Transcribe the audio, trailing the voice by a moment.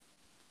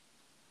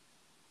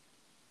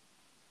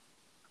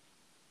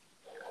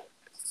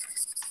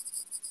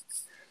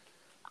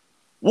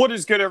What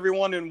is good,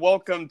 everyone, and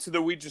welcome to the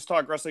We Just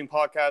Talk Wrestling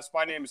podcast.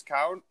 My name is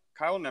Kyle,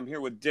 and I'm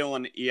here with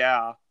Dylan.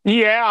 Yeah.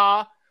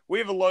 We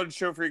have a loaded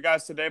show for you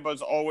guys today, but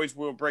as always,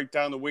 we'll break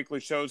down the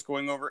weekly shows,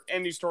 going over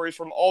any stories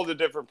from all the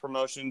different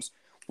promotions.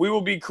 We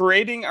will be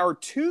creating our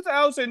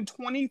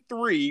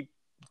 2023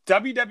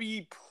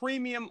 WWE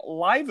Premium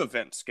Live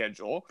event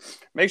schedule.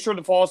 Make sure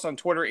to follow us on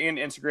Twitter and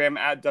Instagram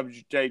at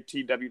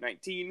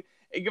WJTW19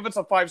 and give us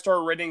a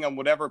 5-star rating on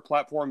whatever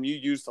platform you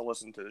use to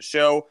listen to the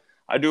show.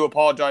 I do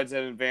apologize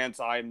in advance.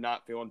 I am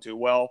not feeling too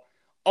well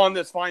on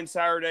this fine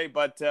Saturday.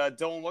 But,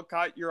 Dylan, what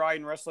caught your eye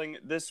in wrestling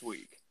this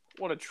week?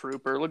 What a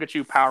trooper. Look at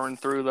you powering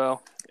through,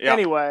 though. Yeah.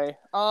 Anyway,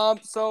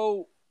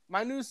 so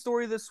my news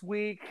story this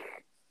week,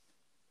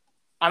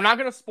 I'm not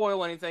going to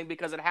spoil anything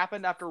because it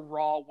happened after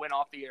Raw went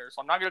off the air.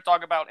 So I'm not going to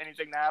talk about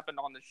anything that happened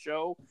on the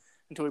show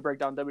until we break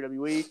down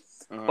WWE.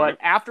 But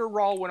after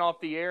Raw went off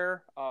the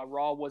air,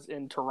 Raw was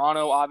in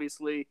Toronto,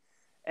 obviously.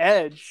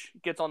 Edge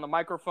gets on the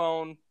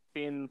microphone,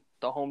 being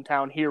the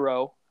hometown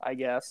hero, I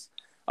guess,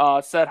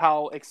 said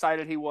how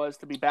excited he was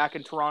to be back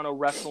in Toronto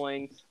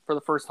wrestling for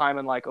the first time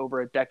in like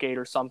over a decade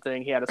or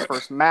something. He had his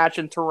first match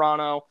in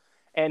Toronto,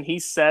 and he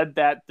said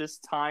that this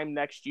time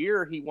next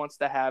year he wants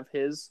to have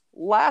his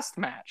last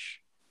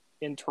match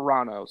in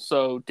Toronto.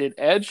 So did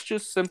Edge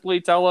just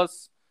simply tell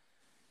us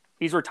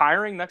he's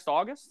retiring next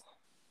August?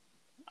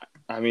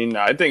 I mean,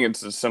 I think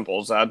it's as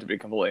simple as that, to be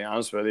completely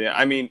honest with you.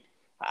 I mean,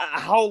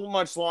 how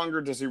much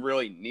longer does he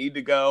really need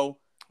to go?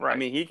 Right. I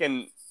mean, he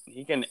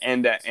can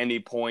end at any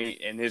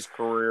point, and his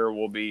career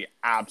will be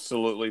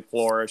absolutely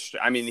flourished.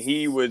 I mean,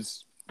 he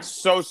was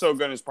so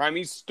good in his prime.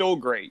 He's still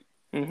great.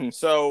 Mm-hmm.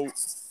 So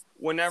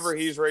whenever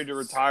he's ready to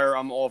retire,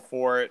 I'm all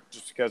for it,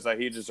 just because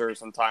he deserves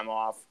some time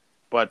off.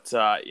 But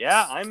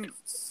yeah, I'm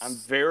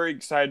very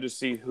excited to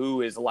see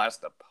who his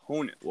last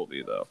opponent will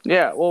be, though.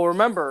 Yeah, well,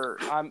 remember,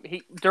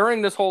 he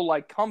during this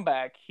whole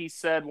comeback, he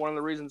said one of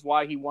the reasons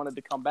why he wanted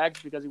to come back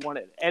is because he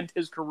wanted to end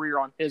his career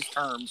on his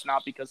terms,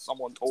 not because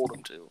someone told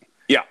him to.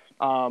 Yeah.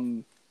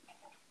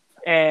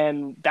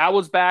 And that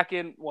was back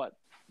in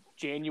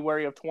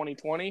January of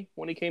 2020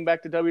 when he came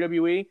back to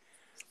WWE.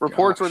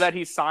 Reports were that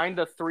he signed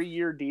a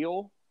 3-year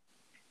deal.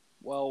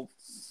 Well,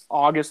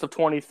 August of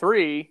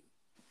 23.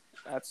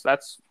 That's a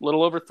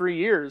little over 3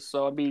 years,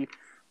 so it'd be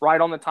right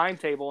on the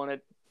timetable, and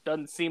it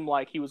doesn't seem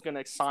like he was going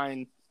to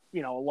sign,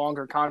 a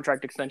longer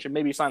contract extension.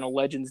 Maybe sign a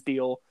Legends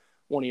deal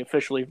when he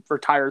officially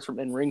retires from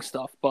in-ring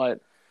stuff.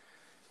 But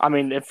I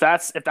mean, if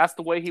that's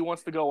the way he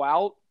wants to go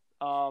out,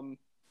 from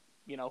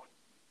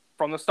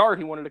the start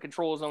he wanted to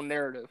control his own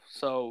narrative.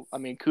 So I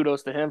mean,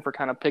 kudos to him for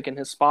kind of picking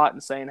his spot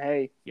and saying,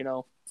 hey,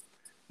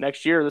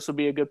 next year this would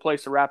be a good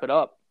place to wrap it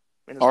up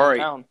in his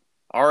hometown.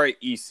 All right,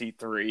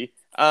 EC3.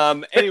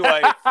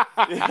 Anyway,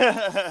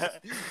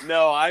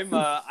 no,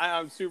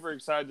 I'm super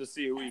excited to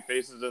see who he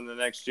faces in the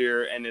next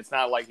year, and it's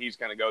not like he's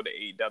going to go to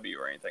AEW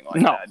or anything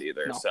like that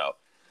either. No. So,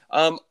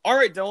 all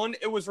right, Dylan,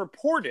 it was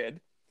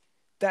reported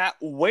that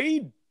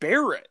Wade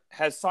Barrett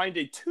has signed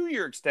a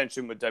 2-year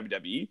extension with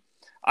WWE.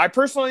 I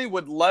personally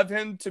would love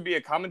him to be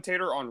a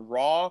commentator on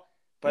Raw,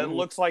 but it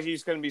looks like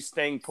he's going to be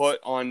staying put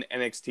on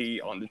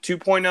NXT on the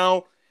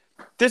 2.0.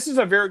 This is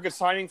a very good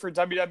signing for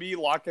WWE,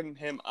 locking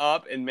him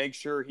up and make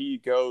sure he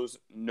goes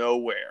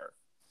nowhere.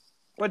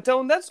 But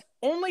Dylan, that's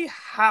only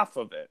half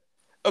of it.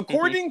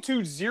 According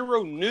to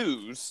Zero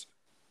News,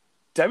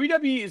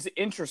 WWE is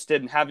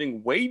interested in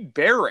having Wade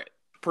Barrett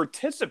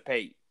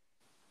participate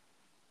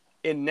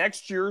in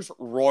next year's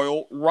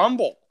Royal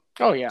Rumble.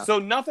 Oh, yeah. So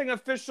nothing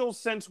official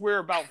since we're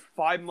about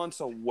 5 months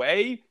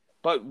away,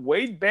 but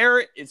Wade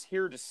Barrett is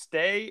here to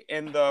stay,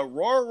 and the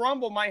Royal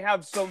Rumble might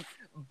have some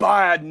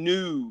bad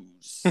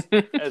news,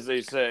 as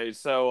they say.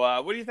 So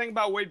what do you think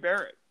about Wade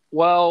Barrett?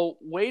 Well,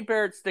 Wade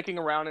Barrett sticking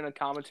around in a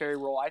commentary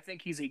role, I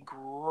think he's a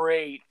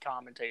great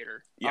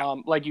commentator. Yeah.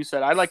 Like you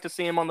said, I'd like to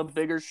see him on the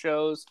bigger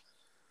shows.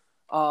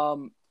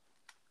 But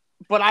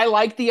I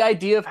like the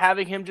idea of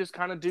having him just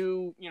kind of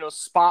do,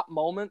 spot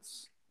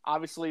moments.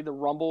 Obviously, the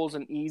Rumble is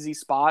an easy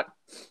spot.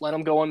 Let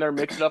him go in there,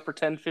 mix it up for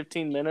 10,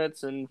 15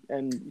 minutes, and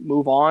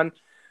move on.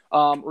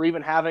 Or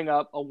even having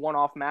a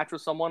one-off match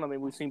with someone. I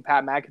mean, we've seen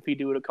Pat McAfee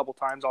do it a couple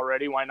times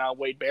already. Why not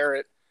Wade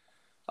Barrett?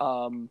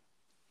 And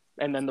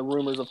then the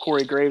rumors of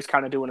Corey Graves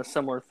kind of doing a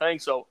similar thing.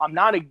 So I'm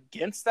not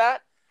against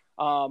that.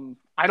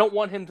 I don't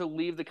want him to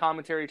leave the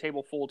commentary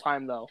table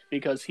full-time, though,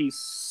 because he's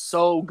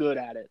so good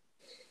at it.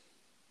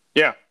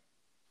 Yeah.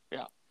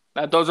 Yeah.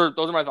 Those are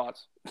my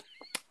thoughts.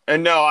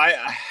 And no,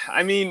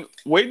 I mean,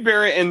 Wade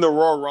Barrett in the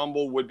Royal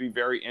Rumble would be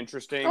very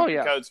interesting. Oh,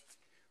 yeah. Because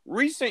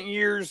recent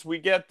years, we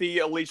get the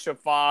Alicia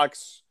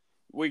Fox,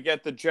 we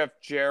get the Jeff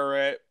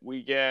Jarrett,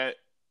 we get,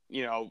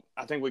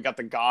 I think we got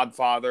the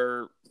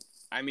Godfather.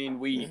 I mean,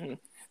 we need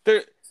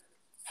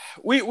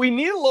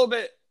a little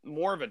bit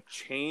more of a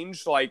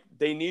change. Like,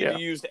 they need to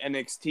use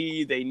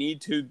NXT. They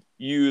need to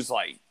use,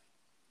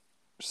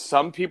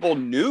 some people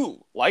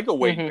new, like a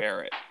Wade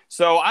Barrett.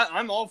 So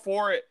I'm all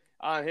for it.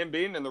 Him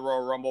being in the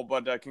Royal Rumble,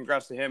 but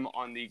congrats to him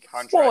on the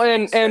contract.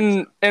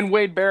 Well, and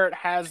Wade Barrett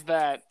has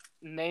that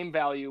name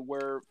value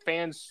where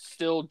fans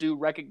still do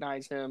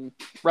recognize him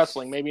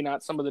wrestling. Maybe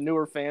not some of the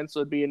newer fans, so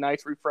it'd be a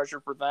nice refresher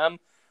for them.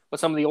 But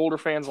some of the older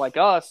fans like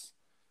us,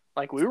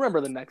 like we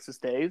remember the Nexus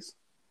days.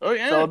 Oh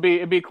yeah. So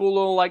it'd be a cool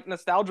little like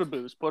nostalgia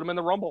boost. Put him in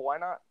the Rumble. Why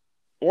not?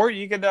 Or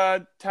you could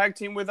tag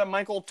team with a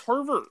Michael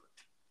Turver.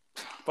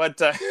 But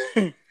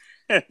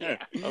yeah,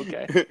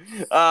 okay.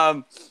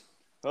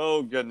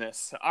 Oh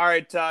goodness. All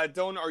right,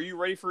 Dylan, are you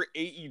ready for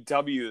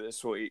AEW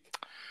this week?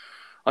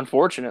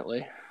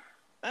 Unfortunately.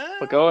 But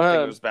I go don't ahead.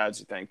 think it was as bad as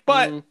you think.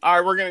 But all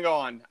right, we're gonna go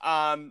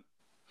on.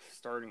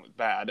 Starting with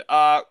bad.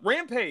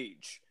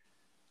 Rampage.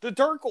 The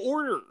Dark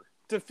Order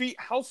defeat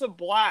House of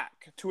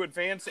Black to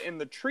advance in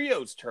the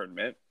Trios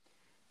tournament.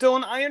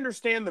 Dylan, I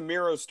understand the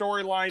Miro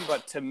storyline,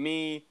 but to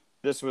me,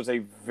 this was a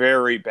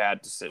very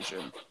bad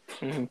decision.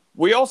 Mm-hmm.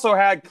 We also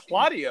had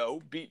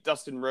Claudio beat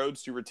Dustin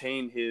Rhodes to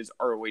retain his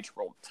ROH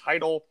World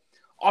title.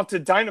 Off to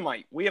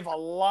Dynamite. We have a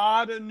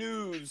lot of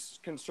news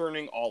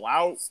concerning All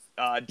Out.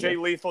 Jay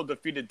Lethal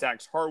defeated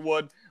Dax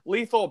Harwood.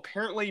 Lethal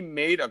apparently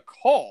made a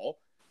call.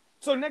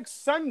 So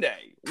next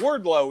Sunday,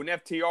 Wardlow and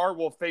FTR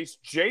will face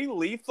Jay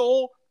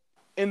Lethal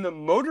in the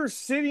Motor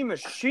City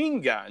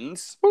Machine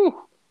Guns,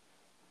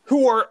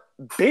 who are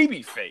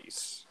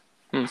babyface.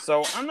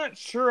 So I'm not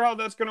sure how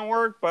that's going to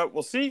work, but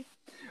we'll see.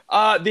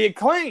 The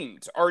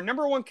Acclaimed are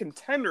number one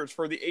contenders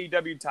for the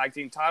AEW Tag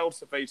Team titles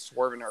to face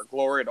Swerve and Our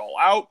Glory at All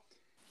Out.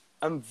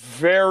 I'm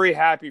very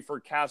happy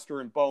for Caster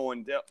and Bo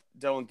and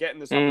Dylan getting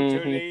this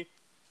opportunity,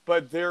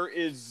 but there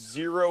is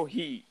zero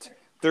heat.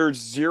 There's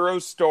zero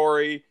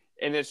story,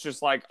 and it's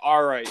just like,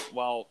 all right,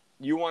 well,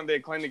 you want the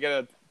Acclaimed to get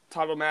a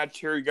title match,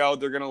 here you go,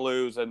 they're going to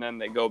lose, and then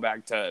they go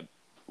back to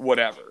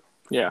whatever.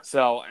 Yeah.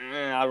 So,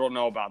 I don't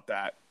know about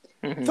that.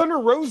 Thunder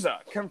Rosa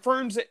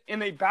confirms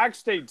in a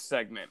backstage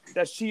segment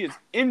that she is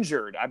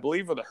injured, I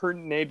believe, with a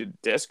herniated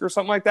disc or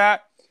something like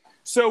that.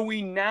 So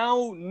we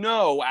now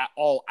know at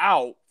All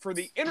Out for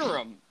the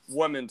interim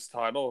women's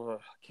title.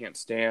 I can't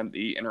stand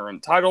the interim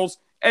titles.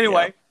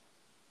 Anyway,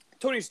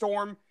 Toni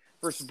Storm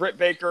versus Britt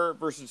Baker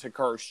versus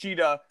Hikaru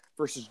Shida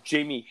versus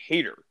Jamie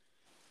Hayter.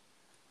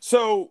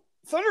 So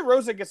Thunder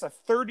Rosa gets a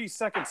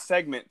 30-second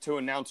segment to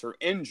announce her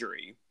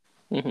injury.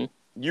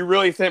 You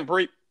really think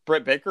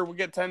Britt Baker would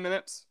get 10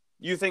 minutes?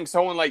 You think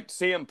someone like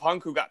CM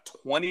Punk, who got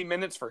 20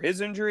 minutes for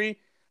his injury?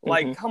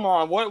 Like, come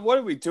on, what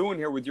are we doing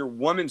here with your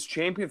women's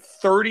champion?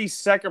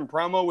 30-second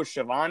promo with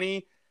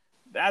Shivani?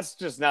 That's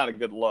just not a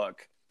good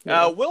look.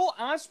 Will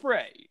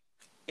Ospreay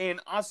and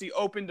Aussie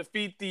Open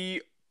defeat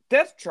the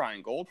Death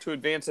Triangle to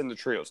advance in the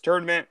Trios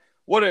tournament.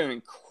 What an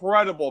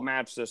incredible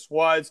match this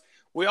was.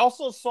 We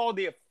also saw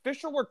the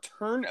official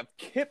return of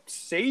Kip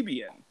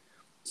Sabian,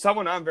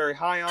 someone I'm very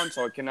high on,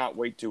 so I cannot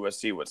wait to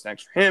see what's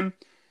next for him.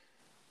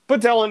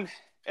 But Dylan,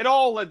 it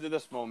all led to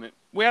this moment.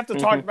 We have to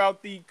talk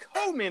about the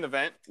co-main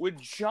event with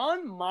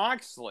Jon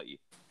Moxley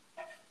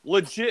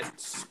legit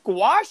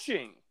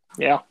squashing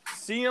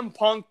CM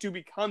Punk to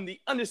become the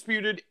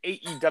undisputed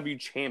AEW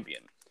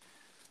champion.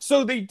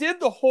 So they did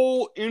the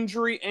whole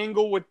injury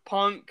angle with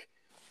Punk.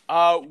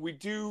 I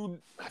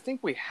think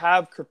we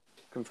have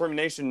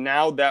confirmation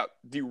now that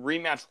the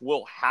rematch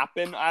will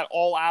happen at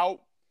All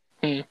Out.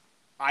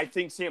 I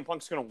think CM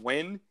Punk's going to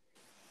win.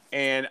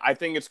 And I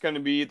think it's going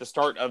to be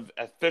the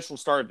official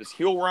start of his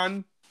heel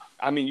run.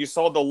 I mean, you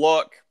saw the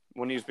look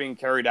when he was being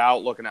carried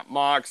out, looking at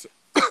Mox.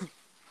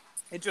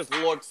 It just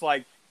looks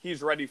like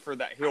he's ready for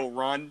that heel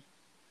run.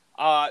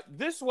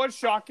 This was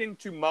shocking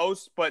to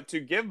most, but to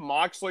give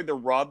Moxley the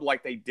rub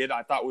like they did,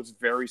 I thought was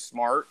very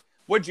smart.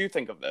 What did you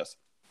think of this?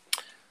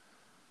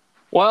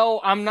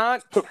 Well, I'm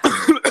not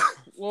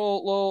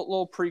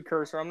little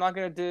precursor. I'm not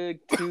going to dig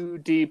too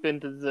deep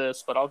into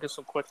this, but I'll give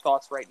some quick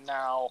thoughts right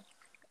now.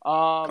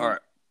 All right.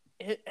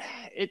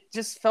 It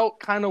just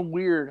felt kind of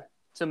weird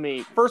to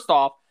me. First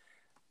off,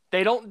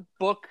 they don't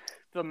book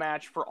the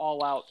match for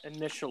All Out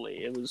initially.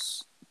 It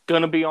was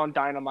going to be on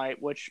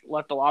Dynamite, which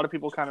left a lot of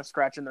people kind of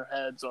scratching their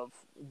heads of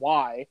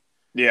why.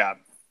 Yeah.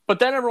 But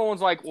then everyone's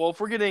like, well, if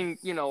we're getting,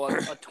 a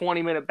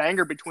 20-minute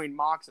banger between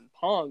Mox and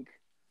Punk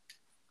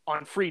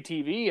on free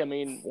TV, I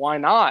mean, why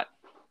not?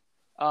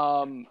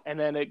 And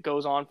then it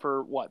goes on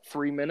for,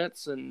 3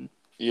 minutes? And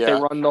they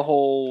run the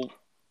whole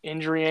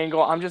injury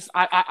angle.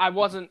 I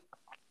wasn't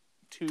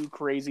too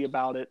crazy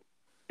about it,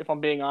 if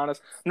I'm being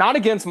honest. Not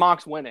against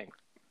Mox winning.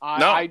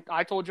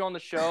 I told you on the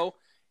show,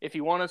 if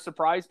you want to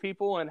surprise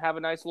people and have a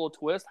nice little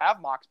twist,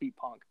 have Mox beat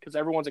Punk, because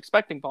everyone's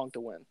expecting Punk to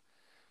win.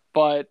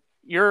 But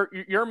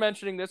you're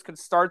mentioning this could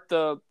start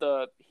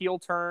the heel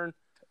turn.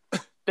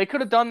 They could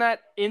have done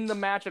that in the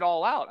match at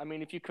All Out. I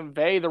mean, if you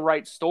convey the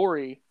right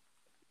story,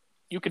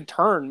 you can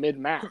turn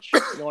mid-match.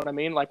 You know what I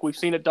mean? Like, we've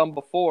seen it done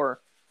before.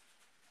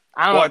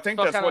 I think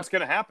that's what's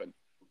going to happen.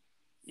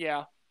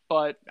 Yeah,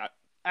 but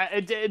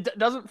it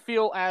doesn't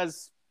feel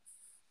as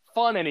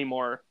fun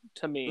anymore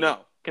to me. No.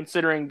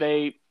 Considering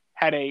they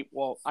had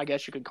I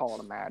guess you could call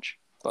it a match,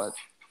 but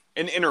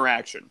an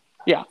interaction.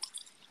 Yeah.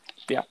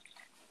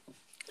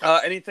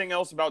 Anything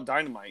else about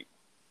Dynamite?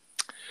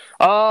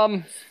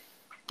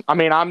 I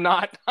mean, I'm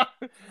not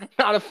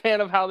a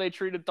fan of how they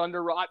treated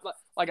Thunder Rosa.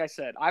 Like I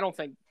said, I don't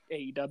think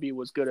AEW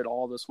was good at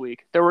all this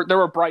week. There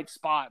were bright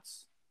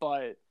spots,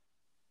 but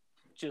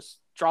just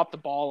dropped the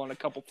ball on a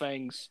couple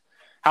things.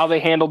 How they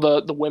handled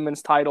the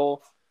women's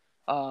title.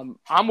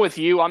 I'm with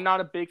you. I'm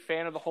not a big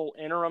fan of the whole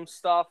interim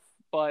stuff,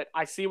 but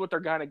I see what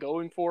they're kind of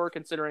going for,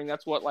 considering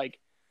that's what like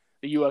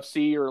the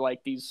UFC or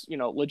like these,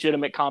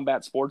 legitimate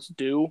combat sports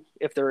do.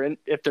 If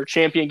their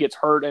champion gets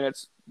hurt and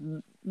it's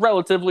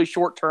relatively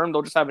short term,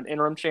 they'll just have an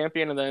interim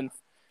champion and then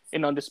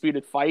an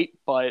undisputed fight.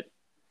 But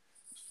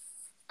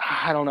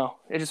I don't know.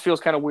 It just feels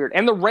kind of weird.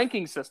 And the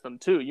ranking system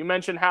too. You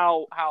mentioned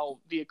how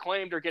the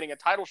Acclaimed are getting a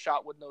title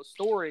shot with no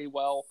story.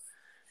 Well,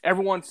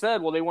 everyone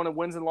said, well, they wanted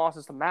wins and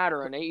losses to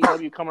matter. And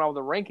AEW coming out with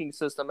a ranking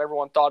system,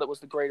 everyone thought it was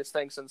the greatest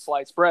thing since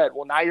sliced bread.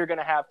 Well, now you're going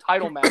to have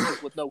title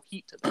matches with no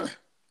heat to them.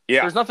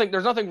 Yeah.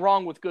 There's nothing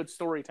wrong with good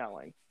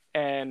storytelling.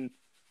 And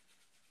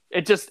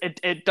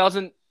it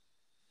doesn't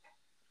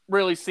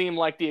really seem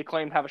like the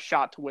Acclaimed have a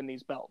shot to win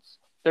these belts.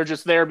 They're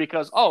just there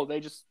because,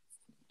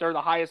 they're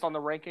the highest on the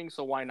ranking,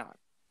 so why not?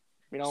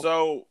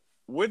 So,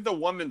 with the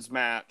women's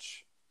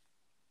match,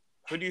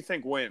 who do you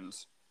think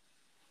wins?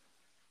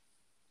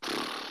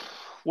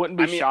 Wouldn't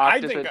be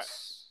shocked if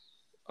it's...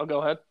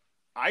 go ahead.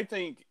 I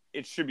think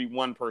it should be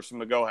one person,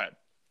 but go ahead.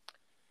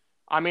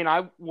 I mean,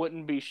 I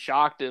wouldn't be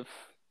shocked if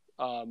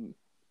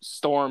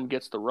Storm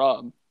gets the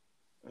rub,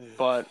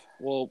 but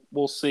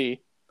we'll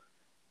see.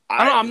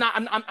 I don't know.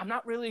 I'm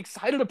not really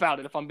excited about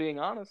it, if I'm being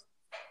honest.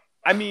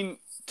 I mean,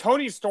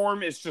 Tony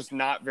Storm is just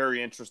not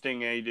very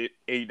interesting in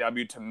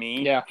AEW to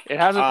me. Yeah, it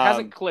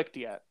hasn't clicked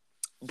yet.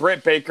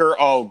 Britt Baker,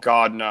 oh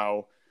God,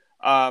 no.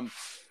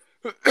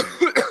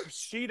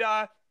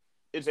 Shida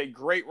is a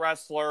great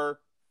wrestler.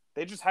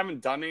 They just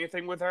haven't done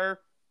anything with her.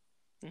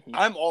 Mm-hmm.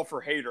 I'm all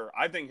for Hayter.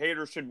 I think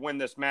Hayter should win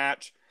this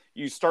match.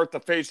 You start the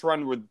face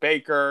run with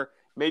Baker.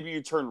 Maybe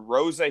you turn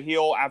Rosa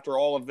heel after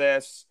all of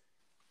this.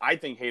 I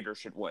think Hayter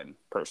should win,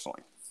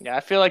 personally. Yeah,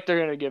 I feel like they're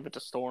going to give it to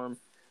Storm.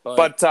 But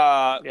let's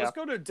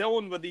go to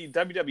Dylan with the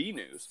WWE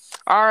news.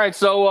 All right,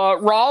 so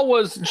Raw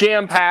was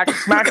jam-packed.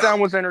 SmackDown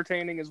was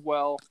entertaining as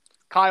well.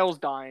 Kyle's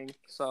dying,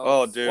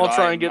 so we'll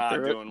try and get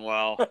through it. Doing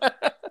well.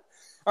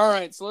 All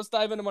right, so let's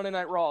dive into Monday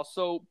Night Raw.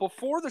 So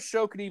before the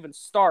show could even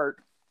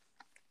start,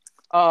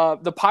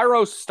 the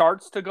pyro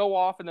starts to go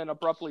off and then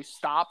abruptly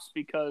stops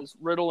because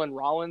Riddle and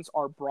Rollins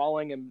are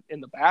brawling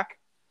in the back.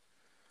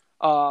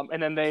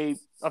 And then they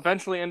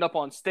eventually end up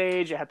on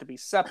stage. It had to be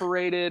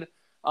separated.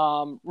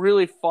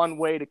 Really fun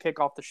way to kick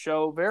off the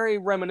show. Very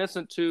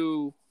reminiscent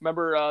to,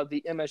 remember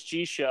the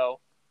MSG show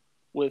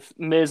with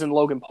Miz and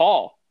Logan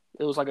Paul.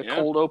 It was like a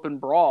cold open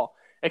brawl.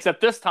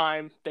 Except this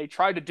time, they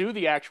tried to do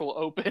the actual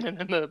open, and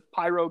then the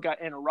pyro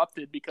got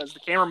interrupted because the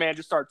cameraman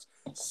just starts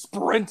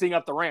sprinting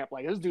up the ramp.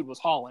 Like, this dude was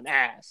hauling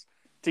ass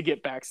to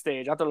get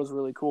backstage. I thought it was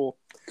really cool.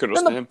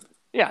 Kudos to him.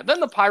 Yeah,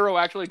 then the pyro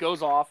actually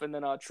goes off, and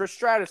then Trish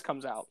Stratus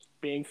comes out.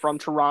 Being from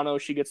Toronto,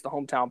 she gets the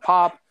hometown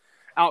pop.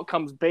 Out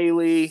comes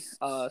Bayley,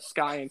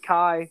 Sky, and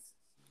Kai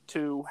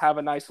to have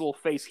a nice little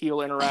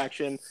face-heel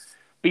interaction.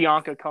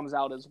 Bianca comes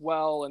out as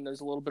well, and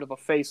there's a little bit of a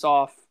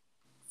face-off.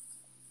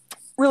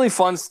 Really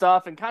fun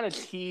stuff, and kind of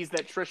tease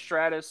that Trish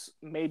Stratus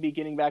may be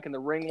getting back in the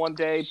ring one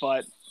day,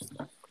 but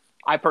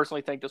I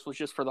personally think this was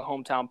just for the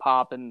hometown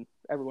pop, and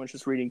everyone's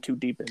just reading too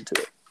deep into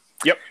it.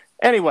 Yep.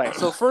 Anyway,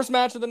 so first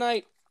match of the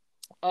night,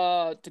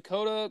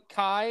 Dakota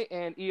Kai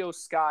and Io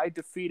Sky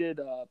defeated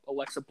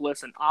Alexa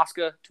Bliss and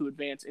Asuka to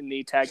advance in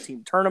the tag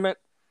team tournament.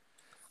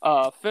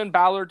 Finn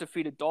Balor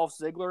defeated Dolph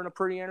Ziggler in a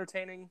pretty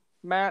entertaining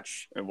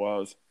match. It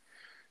was.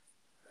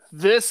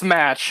 This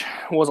match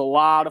was a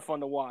lot of fun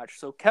to watch.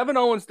 So Kevin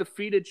Owens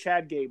defeated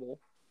Chad Gable.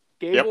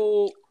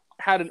 Gable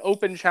had an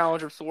open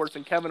challenge of sorts,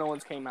 and Kevin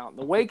Owens came out. And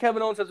the way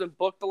Kevin Owens has been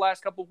booked the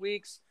last couple of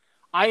weeks,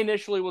 I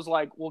initially was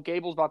like, well,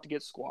 Gable's about to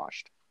get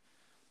squashed.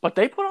 But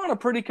they put on a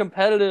pretty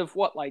competitive,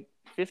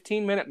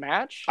 15-minute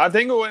match? I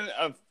think it went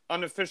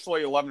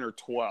unofficially 11 or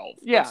 12.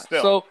 Yeah,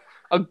 so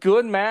a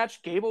good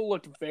match. Gable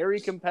looked very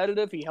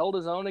competitive. He held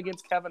his own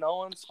against Kevin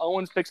Owens.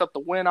 Owens picks up the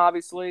win,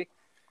 obviously.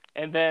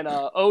 And then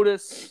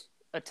Otis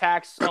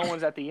attacks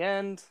Owens at the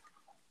end,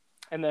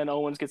 and then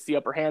Owens gets the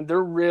upper hand.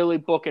 They're really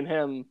booking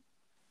him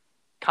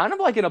kind of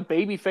like in a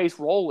babyface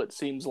role, it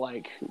seems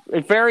like.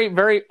 Very,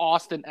 very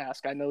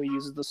Austin-esque. I know he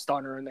uses the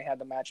stunner, and they had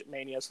the match at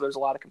Mania, so there's a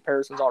lot of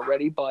comparisons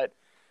already, but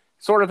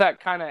sort of that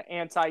kind of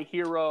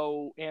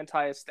anti-hero,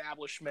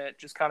 anti-establishment,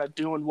 just kind of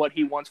doing what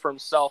he wants for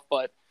himself,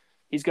 but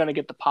he's going to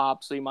get the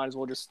pop, so you might as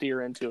well just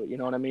steer into it. You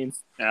know what I mean?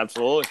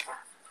 Absolutely.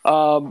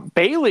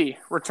 Bayley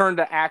returned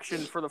to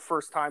action for the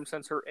first time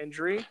since her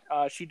injury.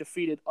 She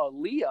defeated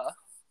Aaliyah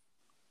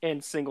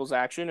in singles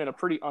action in a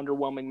pretty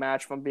underwhelming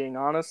match, if I'm being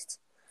honest.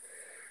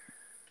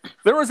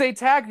 There was a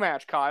tag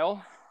match,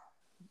 Kyle.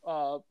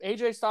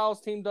 AJ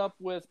Styles teamed up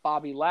with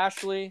Bobby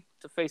Lashley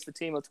to face the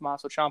team of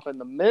Tommaso Ciampa and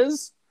The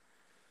Miz.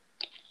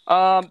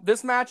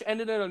 This match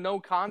ended in a no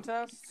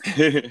contest,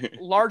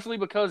 largely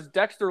because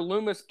Dexter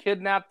Lumis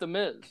kidnapped The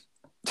Miz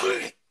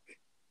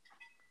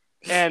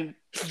and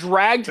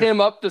dragged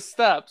him up the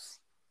steps.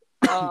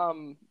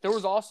 There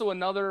was also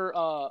another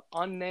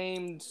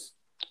unnamed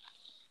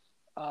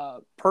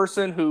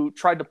person who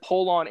tried to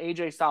pull on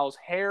AJ Styles'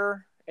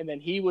 hair, and then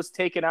he was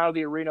taken out of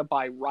the arena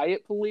by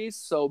riot police.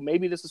 So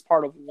maybe this is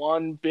part of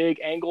one big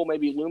angle.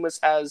 Maybe Lumis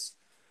has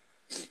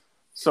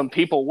some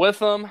people with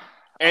him.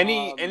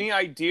 Any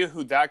idea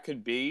who that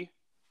could be?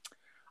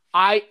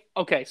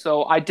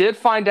 So I did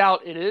find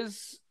out it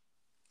is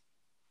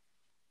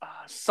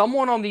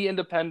someone on the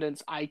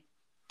Independents. I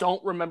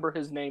don't remember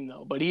his name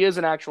though, but he is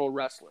an actual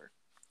wrestler.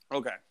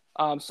 Okay.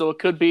 So it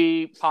could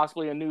be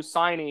possibly a new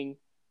signing,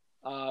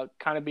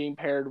 kind of being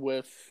paired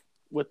with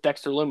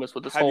Dexter Lumis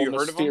with this whole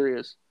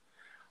mysterious.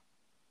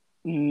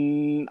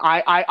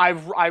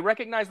 I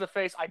recognize the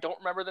face. I don't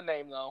remember the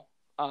name though.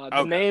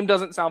 The name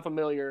doesn't sound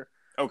familiar.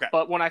 Okay.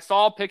 But when I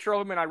saw a picture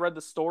of him and I read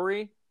the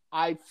story,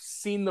 I've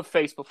seen the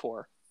face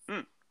before.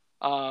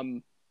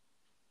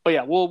 But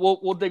yeah,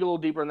 we'll dig a little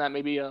deeper in that.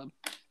 Maybe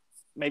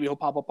he'll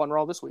pop up on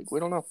Raw this week. We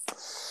don't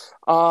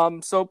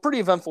know. So pretty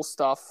eventful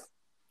stuff.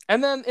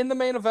 And then in the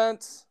main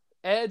event,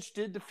 Edge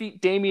did defeat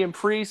Damian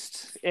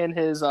Priest in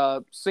his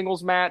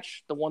singles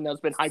match, the one that's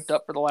been hyped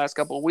up for the last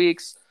couple of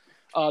weeks.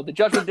 The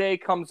Judgment Day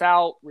comes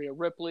out, Rhea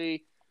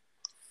Ripley,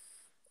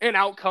 and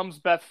out comes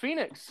Beth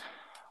Phoenix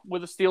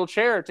with a steel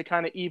chair to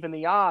kind of even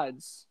the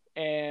odds.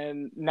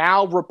 And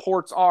now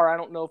reports are, I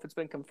don't know if it's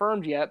been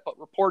confirmed yet, but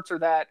reports are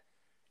that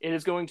it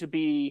is going to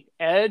be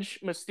Edge,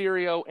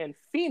 Mysterio, and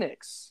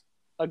Phoenix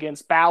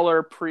against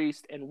Balor,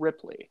 Priest, and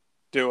Ripley.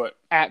 Do it.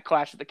 At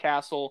Clash at the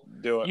Castle.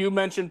 Do it. You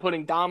mentioned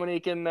putting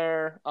Dominic in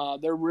there.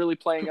 They're really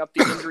playing up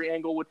the injury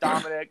angle with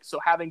Dominic. So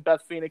having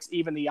Beth Phoenix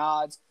even the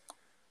odds.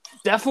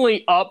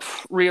 Definitely up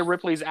Rhea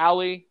Ripley's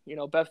alley. You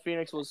know, Beth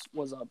Phoenix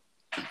was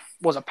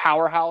a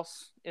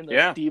powerhouse in the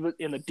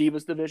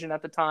Divas division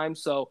at the time.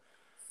 So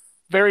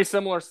very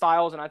similar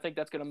styles, and I think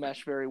that's going to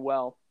mesh very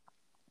well.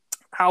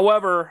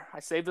 However, I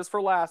saved this for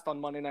last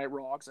on Monday Night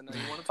Raw because I know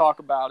you want to talk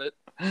about it.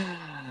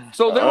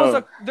 So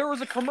there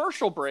was a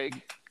commercial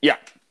break. Yeah.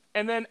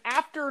 And then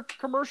after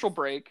commercial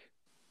break,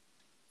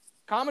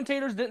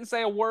 commentators didn't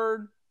say a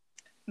word.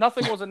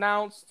 Nothing was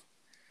announced.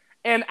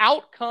 And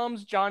out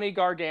comes Johnny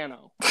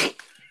Gargano.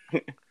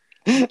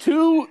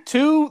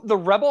 to the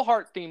Rebel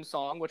Heart theme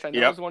song, which I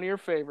know is one of your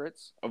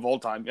favorites. Of all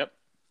time, yep.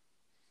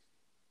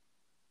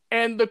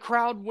 And the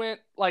crowd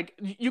went, like,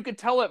 you could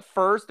tell at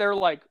first, they're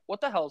like,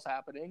 what the hell's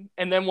happening?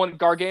 And then when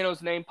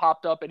Gargano's name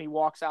popped up and he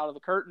walks out of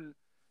the curtain,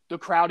 the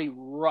crowd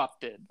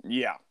erupted.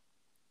 Yeah.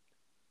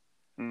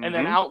 Mm-hmm. And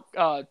then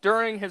out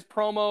during his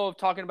promo of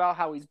talking about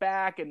how he's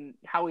back and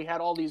how he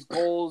had all these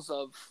goals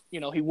of,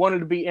 you know, he wanted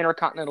to be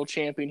Intercontinental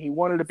Champion. He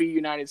wanted to be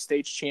United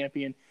States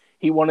Champion.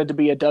 He wanted to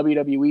be a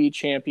WWE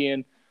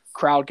Champion.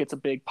 Crowd gets a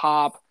big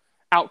pop.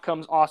 Out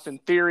comes Austin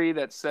Theory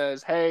that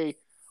says, hey,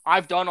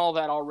 I've done all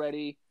that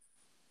already.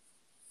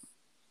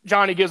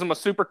 Johnny gives him a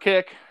super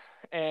kick.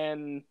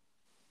 And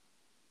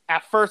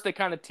at first they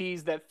kind of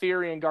teased that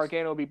Theory and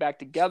Gargano will be back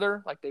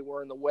together like they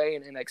were in the way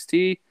in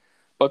NXT.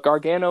 But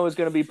Gargano is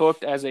going to be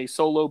booked as a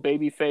solo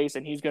babyface,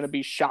 and he's going to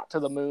be shot to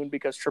the moon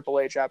because Triple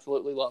H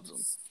absolutely loves him.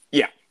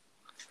 Yeah.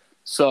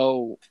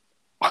 So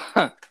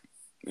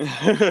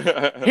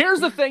here's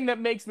the thing that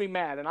makes me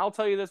mad, and I'll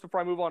tell you this before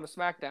I move on to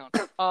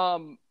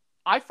SmackDown.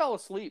 I fell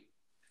asleep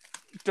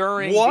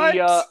during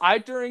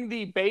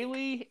the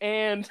Bayley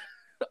and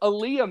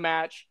Aaliyah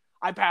match.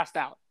 I passed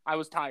out. I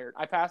was tired.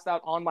 I passed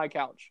out on my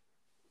couch.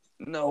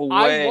 No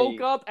way. I woke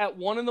up at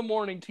 1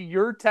 a.m. to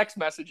your text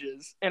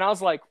messages, and I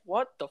was like,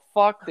 what the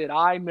fuck did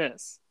I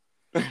miss?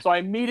 So I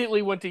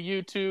immediately went to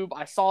YouTube.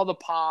 I saw the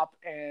pop,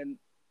 and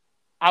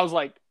I was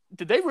like,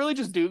 did they really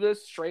just do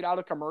this straight out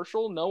of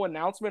commercial? No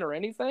announcement or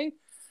anything?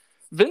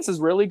 Vince is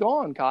really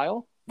gone,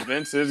 Kyle.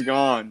 Vince is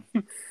gone.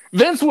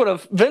 Vince would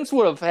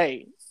have,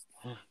 hey,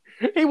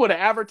 he would have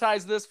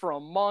advertised this for a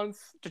month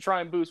to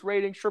try and boost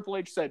ratings. Triple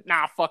H said,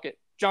 nah, fuck it.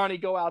 Johnny,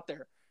 go out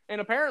there. And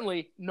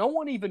apparently, no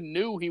one even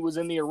knew he was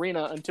in the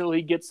arena until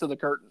he gets to the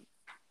curtain.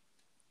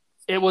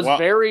 It was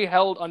very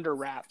held under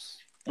wraps.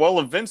 Well,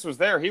 if Vince was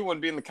there, he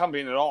wouldn't be in the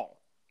company at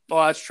all.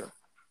 Well, that's true.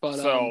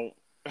 But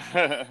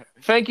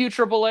thank you,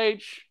 Triple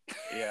H.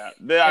 Yeah.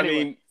 I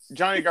mean,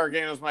 Johnny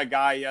Gargano's my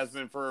guy. He has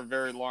been for a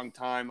very long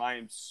time. I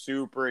am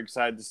super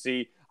excited to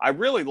see. I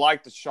really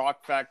like the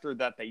shock factor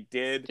that they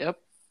did. Yep.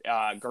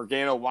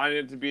 Gargano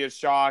wanted it to be a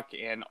shock,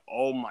 and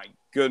oh my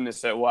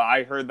goodness,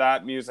 I heard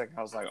that music.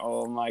 I was like,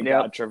 oh my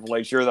God, Triple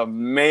H, you're the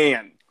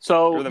man.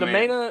 So the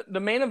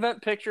main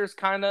event picture is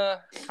kind of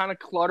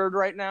cluttered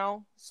right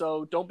now.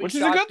 So don't be shocked. Which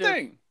is a good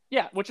thing.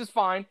 Yeah, which is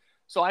fine.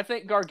 So I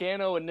think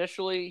Gargano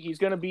initially he's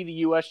going to be the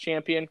U.S.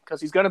 champion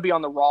because he's going to be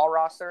on the Raw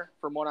roster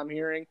from what I'm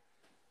hearing.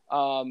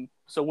 So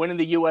winning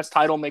the U.S.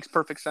 title makes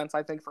perfect sense,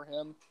 I think, for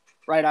him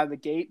right out of the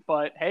gate.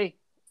 But hey,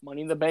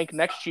 Money in the Bank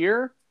next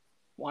year,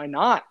 why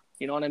not?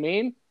 You know what I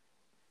mean?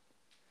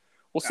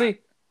 We'll see.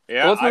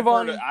 Yeah, let's move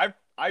on.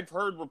 I've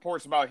heard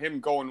reports about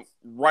him going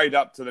right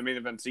up to the main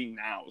event scene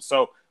now.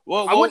 So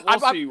we'll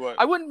see what.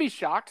 I wouldn't be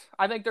shocked.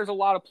 I think there's a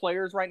lot of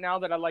players right now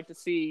that I'd like to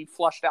see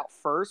flushed out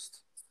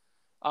first.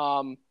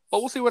 But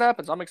we'll see what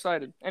happens. I'm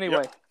excited.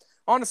 Anyway,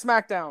 on to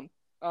SmackDown.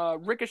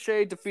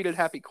 Ricochet defeated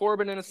Happy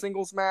Corbin in a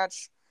singles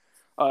match.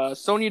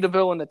 Sonya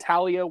Deville and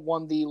Natalya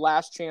won the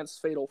Last Chance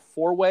Fatal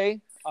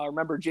 4-Way.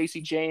 Remember,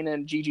 Jacy Jayne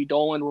and Gigi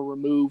Dolan were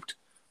removed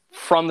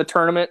from the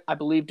tournament, I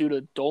believe, due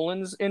to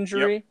Dolan's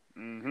injury. Yep.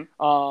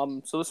 Mm-hmm.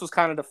 So this was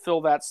kind of to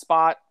fill that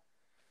spot.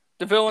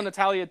 Deville and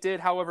Natalya did,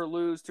 however,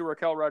 lose to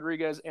Raquel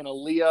Rodriguez and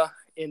Aaliyah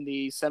in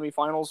the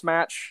semifinals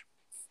match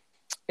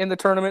in the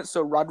tournament.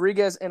 So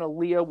Rodriguez and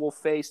Aaliyah will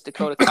face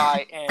Dakota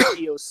Kai and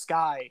Io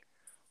Sky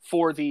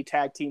for the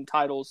tag team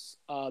titles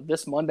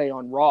this Monday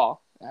on Raw,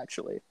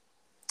 actually.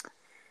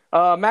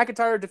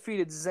 McIntyre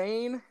defeated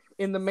Zayn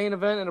in the main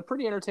event in a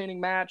pretty entertaining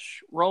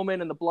match.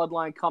 Roman and the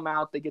Bloodline come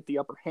out. They get the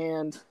upper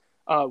hand.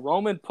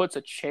 Roman puts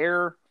a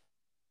chair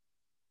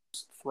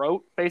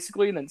throat,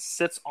 basically, and then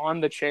sits on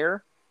the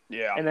chair.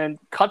 Yeah. And then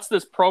cuts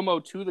this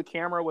promo to the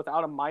camera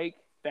without a mic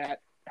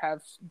that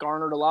has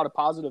garnered a lot of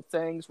positive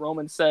things.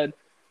 Roman said,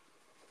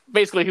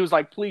 basically, he was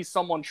like, please,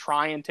 someone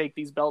try and take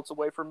these belts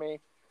away from me.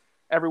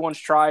 Everyone's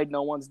tried.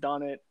 No one's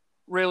done it.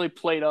 Really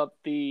played up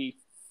the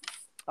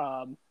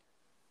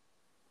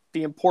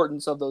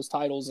importance of those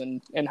titles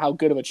and how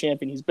good of a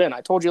champion he's been. I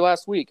told you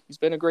last week, he's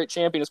been a great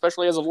champion,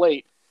 especially as of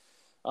late.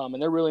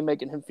 And they're really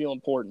making him feel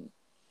important.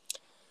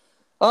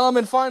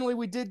 And finally,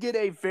 we did get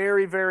a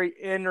very, very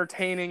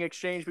entertaining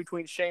exchange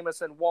between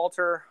Sheamus and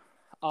Walter.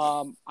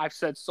 I've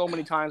said so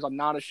many times I'm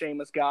not a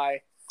Sheamus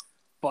guy,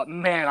 but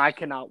man, I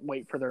cannot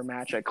wait for their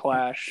match at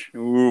Clash.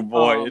 Ooh,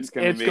 boy, it's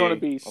going to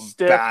be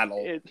stiff.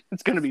 Battle.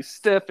 It's going to be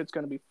stiff. It's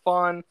going to be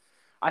fun.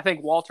 I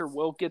think Walter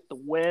will get the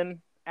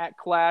win at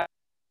Clash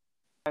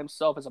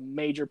himself as a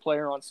major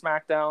player on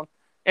SmackDown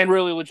and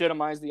really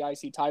legitimize the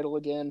IC title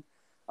again.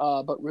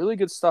 But really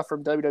good stuff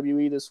from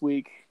WWE this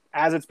week,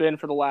 as it's been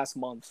for the last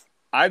month.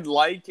 I'd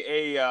like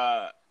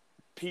a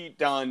Pete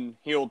Dunne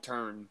heel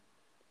turn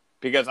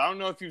because I don't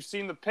know if you've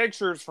seen the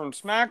pictures from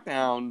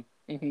SmackDown.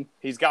 Mm-hmm.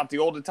 He's got the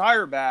old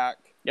attire back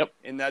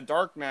in that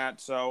dark match.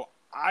 So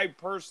I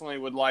personally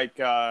would like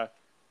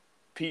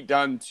Pete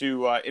Dunne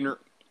to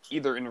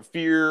either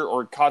interfere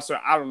or cut. So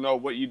I don't know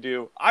what you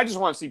do. I just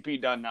want to see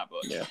Pete Dunne, not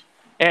Bush. Yeah.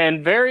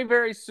 And very,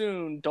 very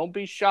soon, don't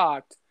be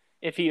shocked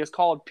if he is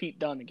called Pete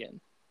Dunne again.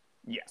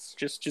 Yes.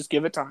 Just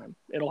give it time.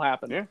 It'll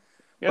happen. Yeah.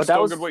 But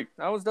that was a good week.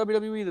 That was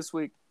WWE this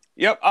week.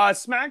 Yep.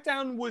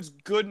 SmackDown was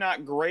good,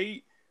 not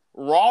great.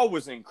 Raw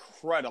was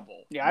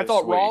incredible. Yeah, I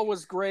thought Raw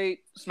was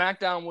great.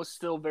 SmackDown was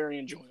still very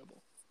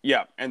enjoyable.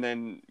 Yeah, and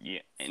then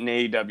and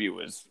AEW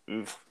was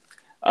oof.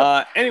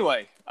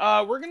 Anyway,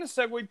 we're going to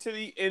segue to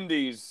the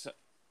indies.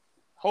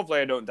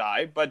 Hopefully I don't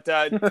die. But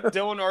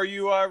Dylan, are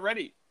you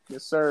ready?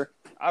 Yes, sir.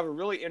 I have a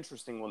really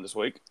interesting one this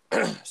week.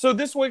 So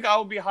this week I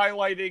will be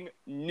highlighting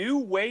New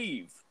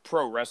Wave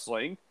Pro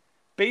Wrestling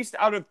based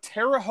out of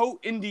Terre Haute,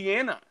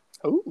 Indiana.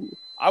 Ooh.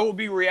 I will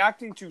be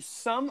reacting to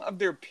some of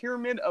their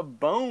Pyramid of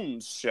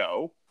Bones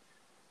show.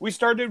 We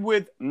started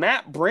with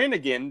Matt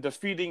Brannigan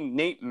defeating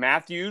Nate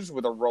Matthews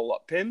with a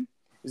roll-up pin.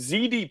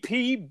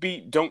 ZDP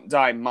beat Don't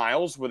Die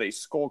Miles with a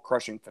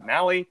skull-crushing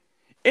finale.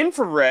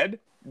 Infrared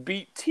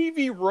beat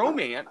TV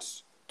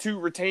Romance to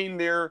retain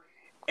their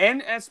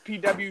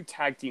NSPW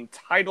Tag Team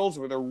titles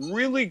with a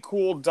really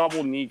cool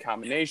double knee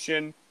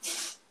combination.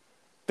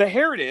 The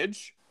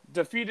Heritage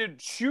defeated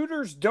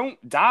Shooters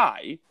Don't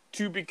Die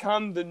to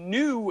become the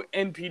new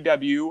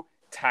NPW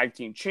Tag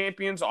Team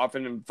Champions off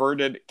an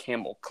inverted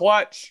camel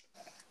clutch.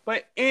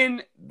 But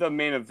in the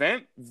main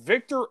event,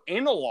 Victor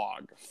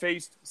Analog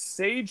faced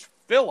Sage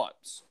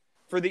Phillips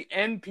for the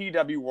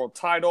NPW World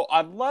title.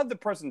 I love the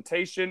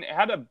presentation. It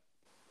had a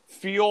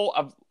feel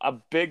of a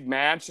big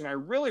match, and I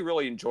really,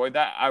 really enjoyed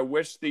that. I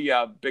wish the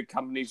big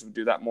companies would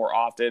do that more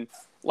often.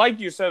 Like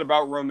you said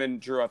about Roman and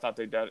Drew, I thought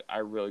they did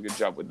a really good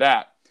job with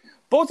that.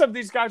 Both of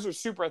these guys are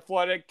super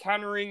athletic,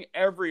 countering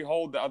every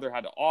hold the other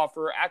had to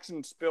offer.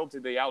 Action spilled to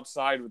the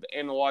outside with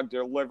Analog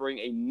delivering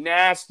a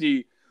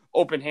nasty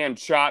open hand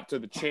shot to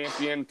the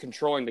champion,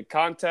 controlling the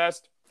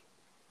contest.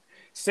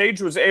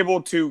 Sage was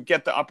able to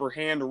get the upper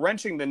hand,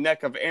 wrenching the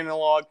neck of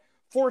Analog,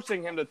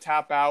 forcing him to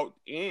tap out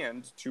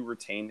and to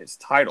retain his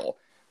title.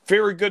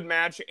 Very good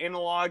match.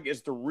 Analog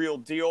is the real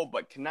deal,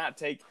 but cannot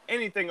take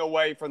anything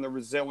away from the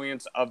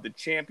resilience of the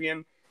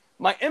champion.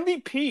 My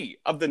MVP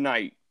of the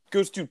night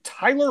goes to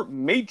Tyler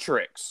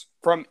Matrix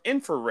from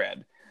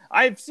Infrared.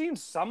 I have seen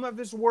some of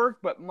his work,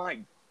 but my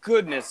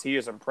goodness, he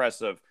is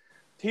impressive.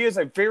 He has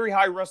a very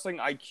high wrestling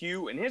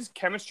IQ, and his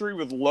chemistry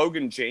with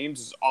Logan James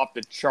is off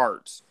the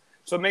charts.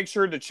 So make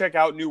sure to check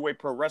out New Way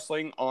Pro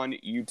Wrestling on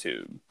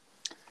YouTube.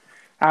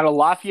 Out of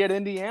Lafayette,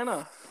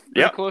 Indiana.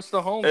 Yeah, close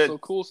to home, so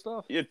cool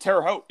stuff. Yeah,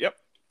 Terre Haute, yep.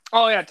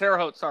 Oh, yeah, Terre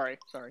Haute, sorry.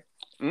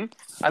 Mm-hmm.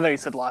 I thought you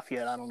said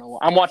Lafayette, I don't know.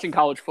 I'm watching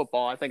college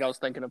football. I think I was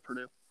thinking of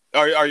Purdue.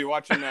 Are you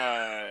watching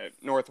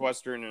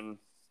Northwestern and?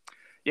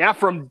 Yeah,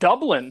 from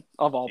Dublin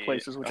of all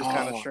places, which is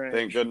kind of strange.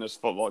 Thank goodness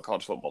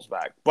college football's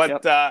back.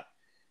 But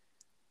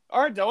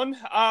all right, Dylan,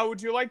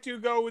 would you like to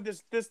go with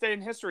this day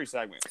in history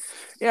segment?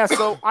 Yeah,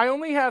 so I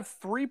only have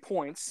 3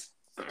 points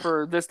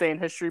for this day in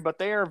history, but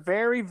they are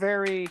very,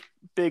 very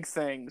big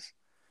things.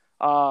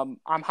 I'm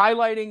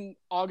highlighting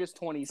August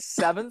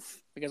 27th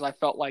because I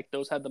felt like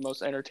those had the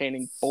most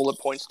entertaining bullet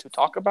points to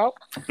talk about.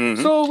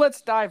 Mm-hmm. So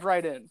let's dive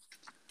right in.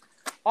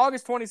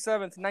 August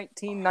 27th,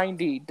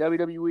 1990,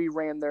 WWE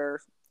ran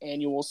their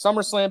annual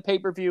SummerSlam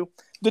pay-per-view.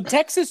 The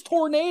Texas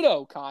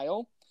Tornado,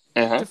 Kyle,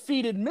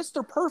 defeated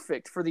Mr.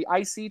 Perfect for the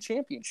IC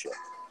Championship.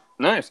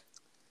 Nice.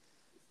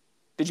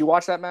 Did you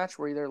watch that match?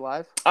 Were you there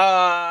live?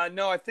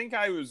 No, I think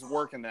I was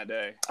working that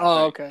day.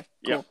 Oh, okay.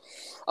 Cool. Yeah.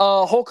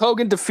 Hulk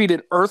Hogan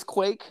defeated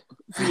Earthquake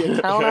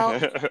via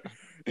countout.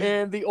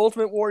 And the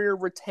Ultimate Warrior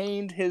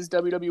retained his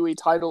WWE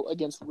title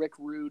against Rick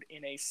Rude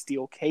in a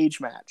steel cage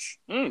match.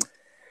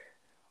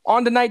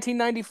 On to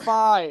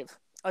 1995,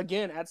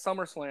 again at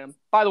SummerSlam.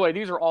 By the way,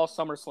 these are all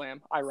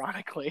SummerSlam,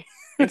 ironically.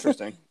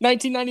 Interesting.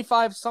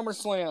 1995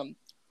 SummerSlam.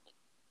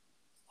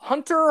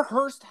 Hunter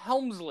Hearst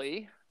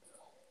Helmsley,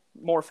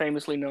 more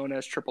famously known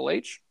as Triple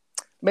H,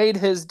 made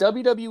his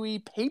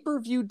WWE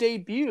pay-per-view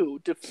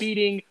debut,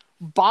 defeating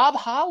Bob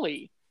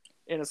Holly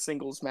in a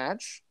singles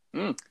match.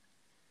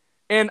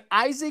 And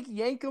Isaac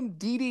Yankem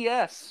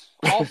DDS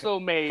also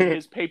made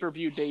his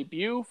pay-per-view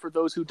debut. For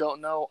those who don't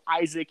know,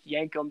 Isaac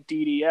Yankem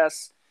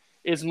DDS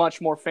is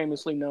much more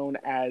famously known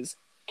as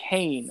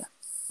Kane.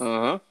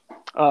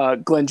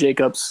 Glenn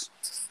Jacobs,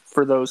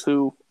 for those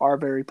who are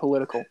very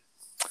political.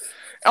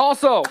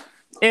 Also,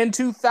 in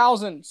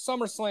 2000,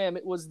 SummerSlam,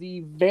 it was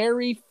the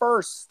very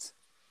first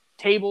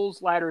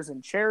tables, ladders,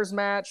 and chairs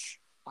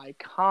match.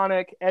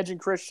 Iconic. Edge and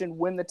Christian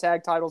win the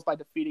tag titles by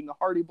defeating the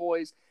Hardy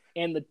Boys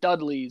and the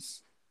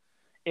Dudleys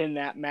in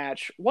that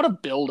match. What a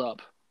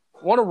build-up.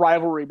 What a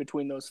rivalry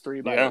between those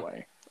three, by the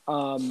way.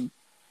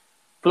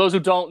 For those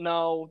who don't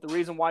know, the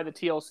reason why the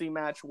TLC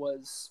match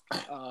was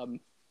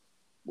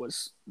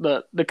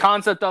the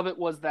concept of it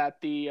was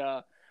that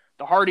the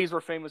Hardys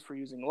were famous for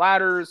using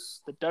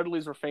ladders, the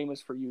Dudleys were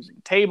famous for using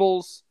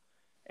tables,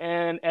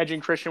 and Edge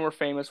and Christian were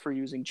famous for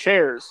using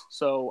chairs.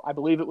 So I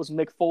believe it was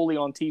Mick Foley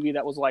on TV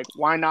that was like,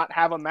 why not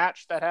have a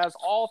match that has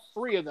all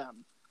three of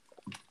them?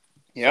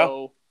 Yeah.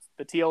 So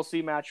the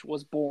TLC match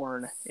was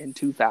born in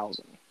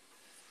 2000.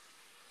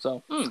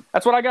 So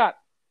that's what I got.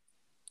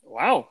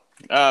 Wow.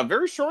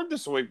 Very short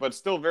this week, but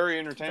still very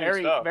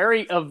entertaining stuff.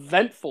 Very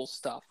eventful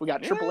stuff. We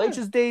got Triple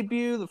H's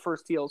debut, the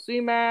first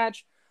TLC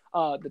match.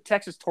 The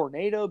Texas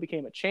Tornado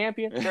became a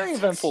champion. Very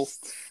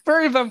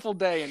eventful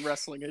day in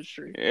wrestling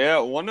history. Yeah,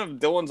 one of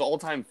Dylan's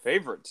all-time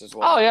favorites as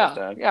well. Oh,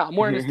 yeah. Yeah, I'm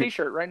wearing his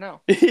T-shirt right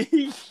now.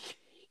 If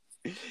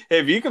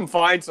you can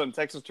find some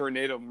Texas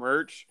Tornado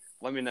merch,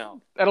 let me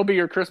know. That'll be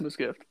your Christmas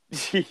gift.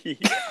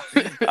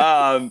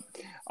 All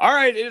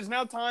right, it is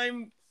now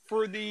time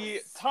for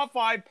the top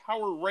 5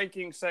 power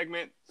ranking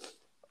segment.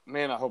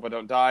 Man, I hope I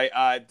don't die.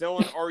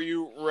 Dylan, are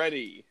you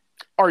ready?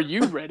 Are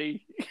you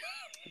ready?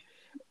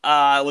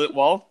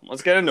 Well,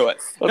 let's get into it.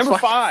 Number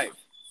 5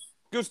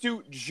 goes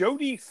to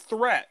Jody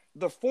Threat.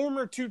 The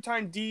former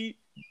 2-time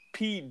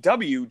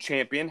DPW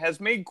champion has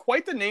made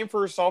quite the name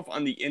for herself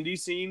on the indie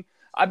scene.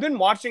 I've been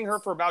watching her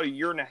for about a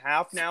year and a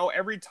half now.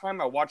 Every time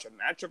I watch a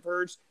match of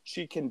hers,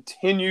 she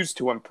continues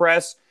to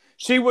impress.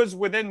 She was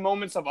within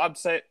moments of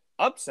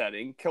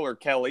upsetting Killer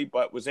Kelly,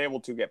 but was able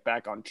to get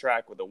back on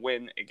track with a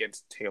win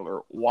against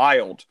Taylor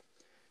Wilde.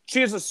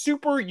 She has a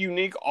super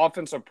unique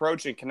offensive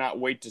approach and cannot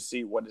wait to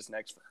see what is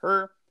next for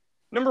her.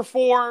 Number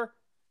 4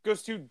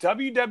 goes to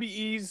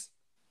WWE's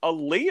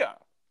Aaliyah.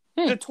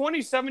 The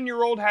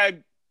 27-year-old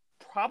had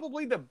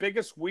probably the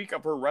biggest week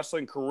of her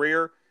wrestling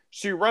career.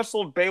 She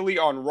wrestled Bayley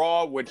on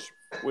Raw, which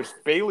was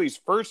Bayley's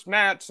first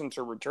match since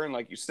her return,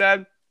 like you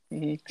said.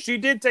 She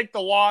did take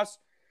the loss,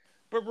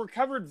 but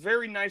recovered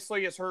very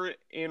nicely as her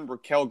and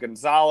Raquel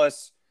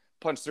Gonzalez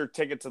punched their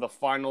ticket to the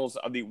finals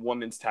of the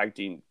Women's Tag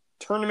Team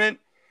Tournament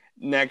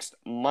next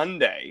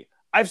Monday.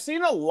 I've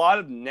seen a lot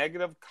of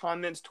negative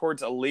comments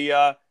towards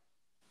Aaliyah.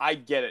 I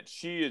get it.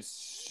 She is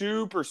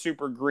super,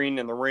 super green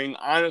in the ring.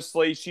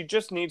 Honestly, she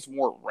just needs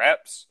more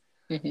reps.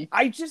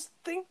 I just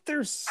think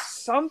there's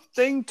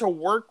something to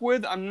work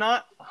with. I'm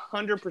not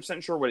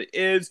 100% sure what it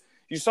is.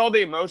 You saw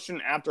the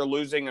emotion after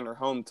losing in her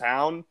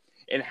hometown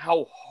and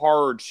how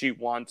hard she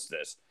wants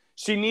this.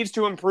 She needs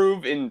to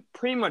improve in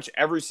pretty much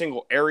every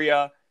single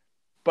area,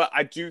 but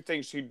I do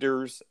think she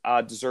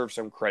deserves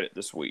some credit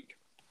this week.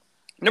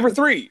 Number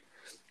 3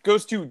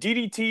 goes to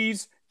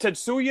DDT's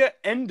Tetsuya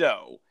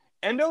Endo.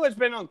 Endo has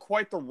been on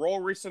quite the roll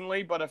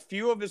recently, but a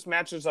few of his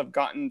matches have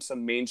gotten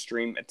some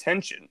mainstream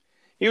attention.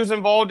 He was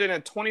involved in a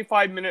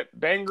 25-minute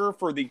banger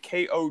for the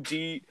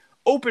KOD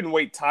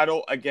openweight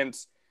title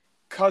against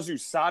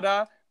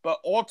Kazusada, but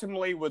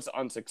ultimately was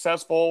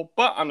unsuccessful.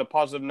 But on a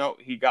positive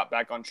note, he got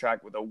back on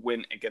track with a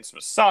win against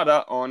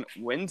Masada on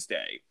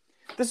Wednesday.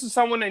 This is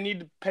someone I need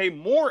to pay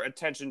more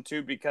attention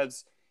to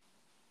because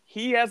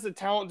he has the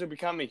talent to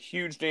become a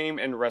huge name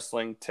in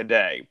wrestling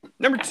today.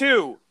 Number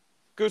 2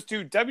 goes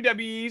to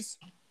WWE's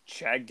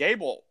Chad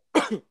Gable.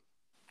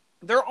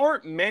 There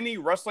aren't many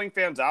wrestling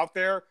fans out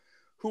there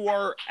who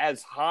are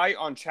as high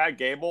on Chad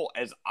Gable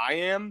as I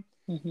am.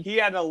 He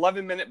had an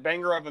 11-minute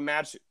banger of a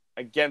match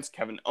against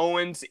Kevin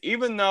Owens.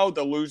 Even though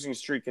the losing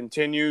streak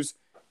continues,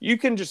 you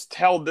can just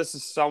tell this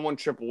is someone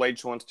Triple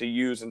H wants to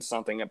use in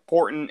something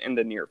important in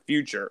the near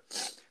future.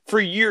 For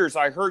years,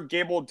 I heard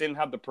Gable didn't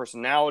have the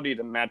personality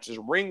to match his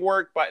ring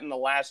work, but in the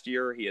last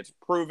year, he has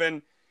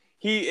proven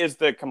He is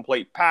the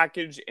complete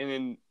package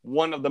and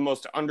one of the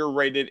most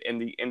underrated in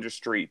the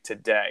industry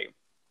today.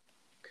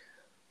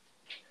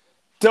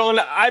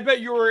 Dylan, I bet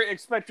you were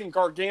expecting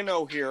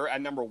Gargano here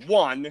at number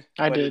 1.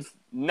 I did. It's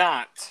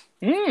not.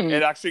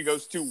 It actually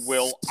goes to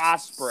Will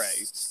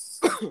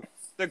Ospreay.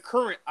 The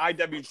current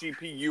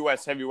IWGP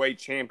US Heavyweight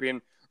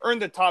Champion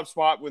earned the top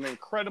spot with an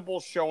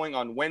incredible showing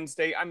on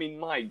Wednesday. I mean,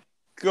 my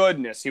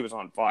goodness, he was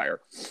on fire.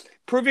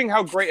 Proving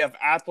how great of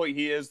athlete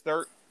he is,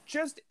 there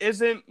just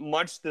isn't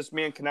much this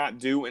man cannot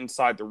do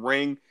inside the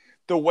ring.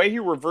 The way he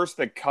reversed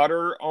the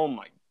cutter, oh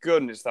my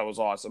goodness, that was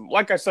awesome.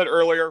 Like I said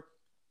earlier,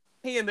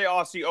 he and the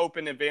Aussie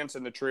Open advanced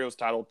in the Trios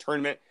title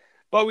tournament,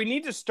 but we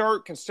need to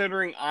start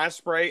considering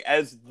Ospreay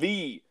as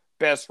the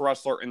best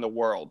wrestler in the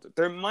world.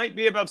 There might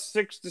be about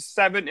 6 to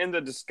 7 in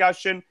the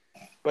discussion,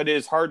 but it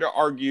is hard to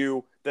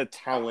argue the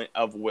talent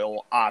of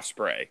Will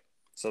Ospreay.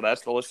 So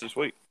that's the list this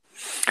week.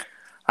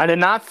 I did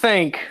not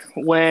think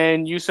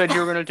when you said you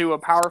were going to do a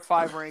Power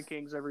 5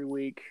 rankings every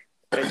week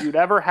that you'd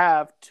ever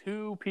have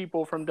 2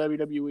 people from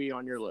WWE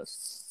on your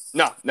list.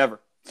 No, never.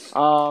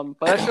 But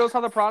that shows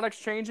how the product's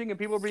changing and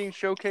people are being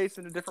showcased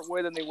in a different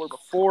way than they were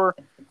before.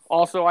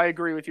 Also, I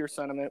agree with your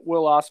sentiment.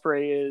 Will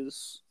Ospreay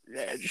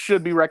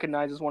should be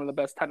recognized as one of the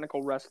best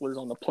technical wrestlers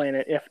on the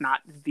planet, if not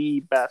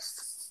the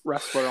best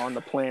wrestler on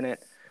the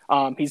planet.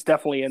 He's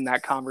definitely in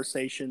that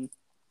conversation.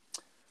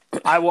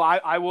 I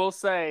will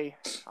say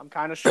I'm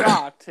kind of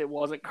shocked it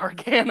wasn't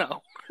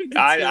Gargano.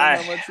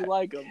 How much you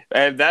like him.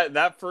 And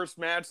that first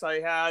match I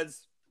had,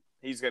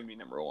 he's going to be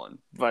number 1.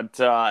 But,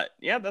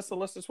 yeah, that's the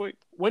list this week.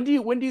 When do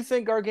you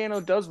think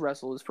Gargano does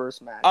wrestle his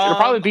first match? It'll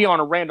probably be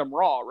on a random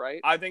Raw, right?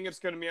 I think it's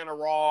going to be on a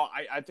Raw.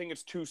 I think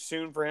it's too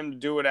soon for him to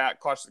do it at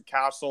Clash of the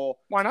Castle.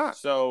 Why not?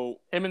 So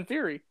him in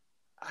Theory.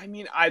 I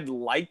mean, I'd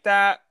like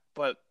that,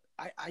 but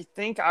I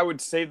think I would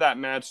save that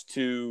match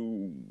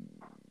to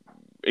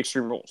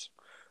Extreme Rules.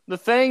 The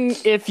thing,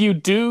 if you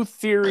do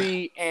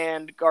Theory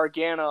and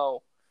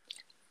Gargano,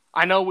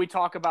 I know we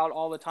talk about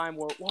all the time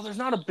where, well, there's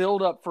not a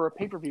build-up for a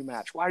pay-per-view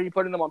match. Why are you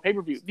putting them on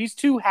pay-per-view? These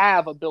two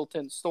have a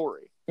built-in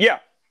story. Yeah.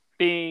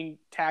 Being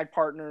tag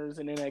partners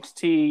in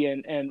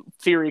NXT and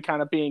Theory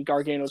kind of being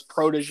Gargano's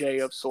protege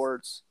of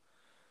sorts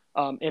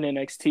in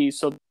NXT.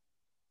 So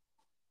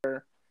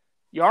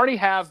you already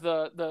have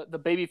the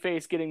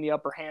babyface getting the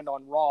upper hand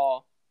on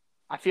Raw.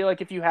 I feel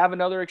like if you have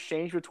another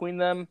exchange between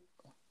them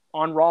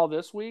on Raw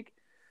this week,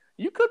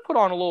 you could put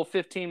on a little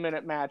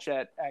 15-minute match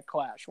at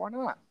Clash. Why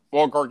not?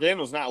 Well,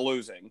 Gargano's not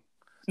losing.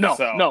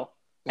 No.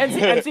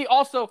 And see,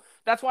 also,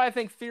 that's why I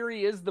think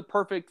Theory is the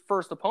perfect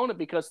first opponent,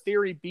 because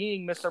Theory,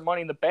 being Mr.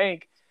 Money in the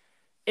Bank,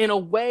 in a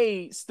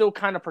way still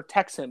kind of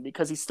protects him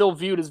because he's still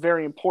viewed as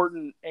very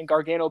important, and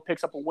Gargano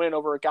picks up a win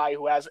over a guy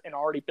who has an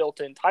already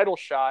built-in title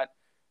shot,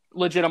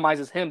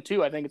 legitimizes him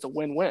too. I think it's a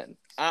win-win.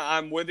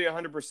 I'm with you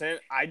 100%.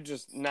 I'm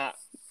just not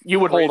crazy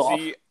hold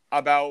off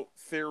about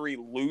Theory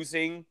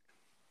losing.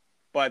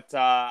 But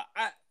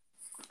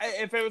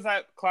if it was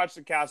at Clash of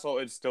the Castle,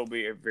 it'd still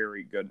be a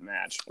very good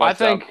match. But,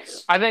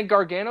 I think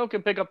Gargano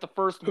can pick up the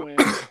first win,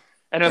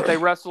 and if they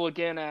wrestle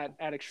again at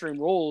Extreme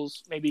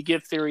Rules, maybe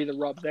give Theory the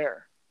rub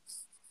there.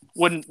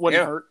 Wouldn't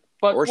hurt.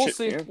 But we'll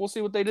see. Yeah. We'll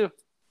see what they do.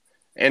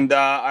 And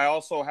I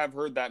also have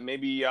heard that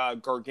maybe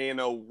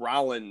Gargano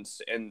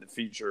Rollins in the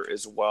future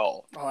as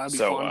well. Oh, that'd be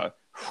fun.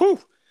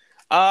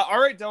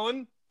 All right,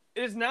 Dylan.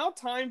 It is now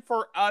time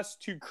for us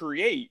to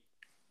create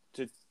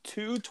the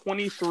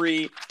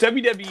 223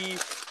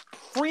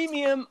 WWE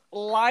Premium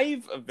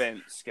Live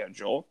event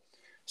schedule.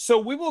 So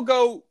we will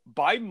go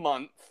by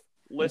month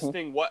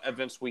listing what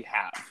events we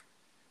have.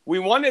 We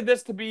wanted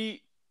this to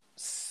be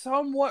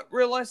somewhat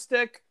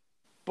realistic,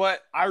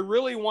 but I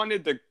really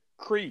wanted the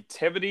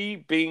creativity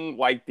being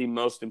like the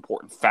most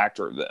important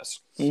factor of this.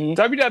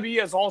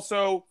 WWE has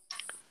also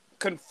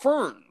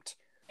confirmed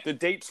the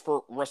dates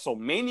for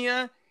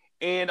WrestleMania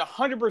and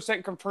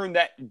 100% confirmed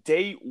that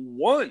Day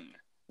 1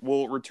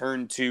 will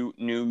return to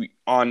New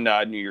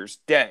Year's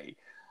Day.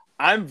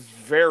 I'm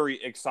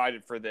very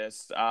excited for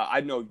this.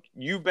 I know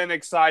you've been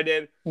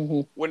excited.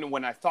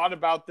 When I thought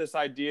about this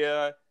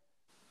idea,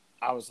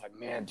 I was like,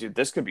 man, dude,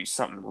 this could be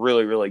something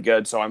really, really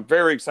good. So I'm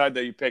very excited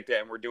that you picked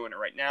it and we're doing it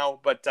right now.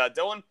 But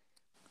Dylan,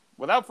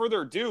 without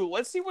further ado,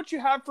 let's see what you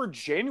have for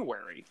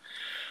January.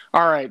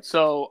 All right.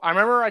 So I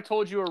remember I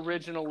told you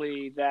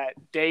originally that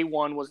Day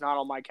 1 was not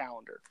on my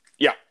calendar.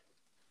 Yeah.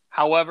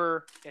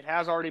 However, it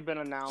has already been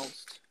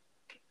announced.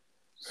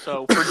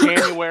 So for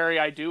January,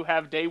 I do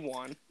have Day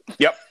 1.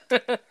 Yep.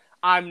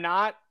 I'm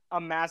not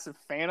a massive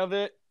fan of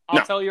it.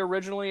 I'll tell you,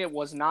 originally it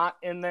was not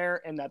in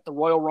there, and that the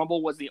Royal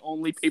Rumble was the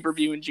only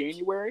pay-per-view in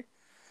January.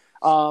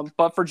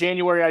 But for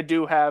January, I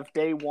do have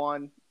Day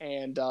 1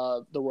 and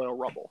the Royal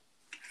Rumble.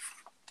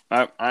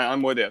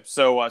 I'm with you.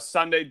 So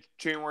Sunday,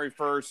 January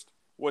 1st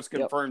was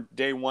confirmed.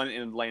 Day 1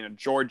 in Atlanta,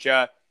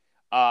 Georgia.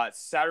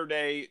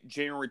 Saturday,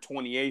 January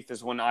 28th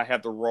is when I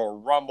have the Royal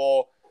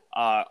Rumble.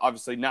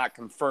 Obviously not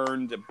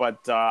confirmed, but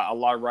a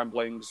lot of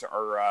rumblings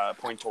are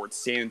pointing towards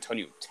San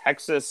Antonio,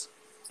 Texas,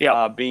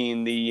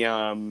 being the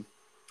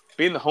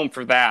home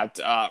for that.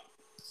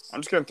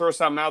 I'm just going to throw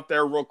something out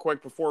there real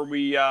quick before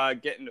we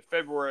get into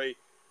February.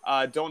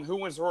 Dylan, who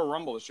wins the Royal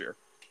Rumble this year?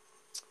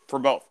 For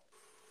both.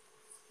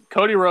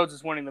 Cody Rhodes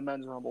is winning the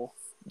men's Rumble.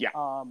 Yeah.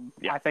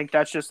 I think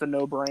that's just a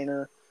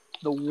no-brainer.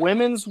 The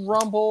women's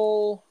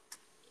Rumble,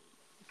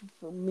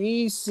 for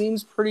me,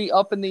 seems pretty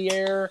up in the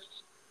air.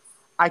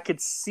 I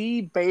could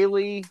see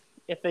Bayley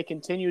if they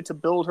continue to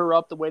build her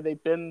up the way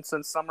they've been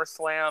since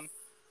SummerSlam.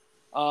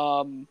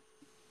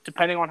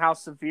 Depending on how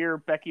severe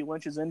Becky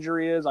Lynch's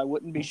injury is, I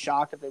wouldn't be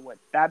shocked if they went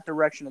that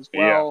direction as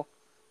well.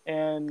 Yeah.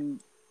 And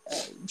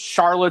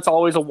Charlotte's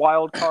always a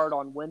wild card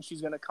on when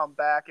she's going to come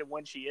back, and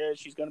when she is,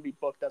 she's going to be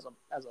booked as a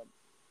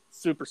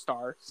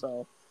superstar.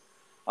 So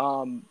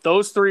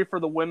those three for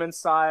the women's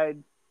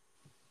side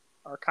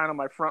are kind of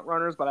my front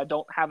runners, but I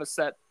don't have a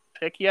set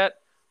pick yet.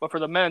 But for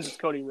the men's, it's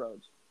Cody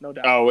Rhodes, no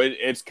doubt. Oh,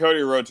 it's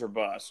Cody Rhodes or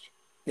bust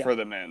for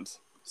the men's.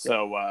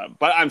 So,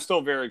 but I'm still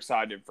very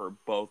excited for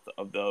both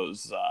of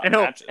those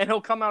matches. And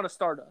he'll come out of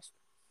Stardust.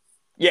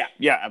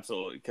 Yeah,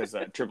 absolutely. Because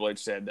Triple H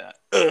said,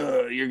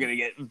 you're going to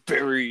get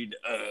buried,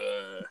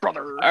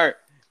 brother. All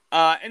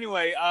right.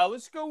 Anyway,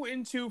 let's go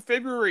into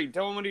February.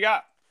 Tell them what you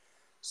got.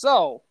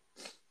 So,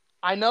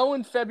 I know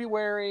in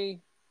February,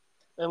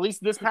 at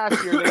least this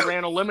past year, they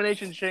ran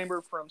Elimination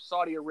Chamber from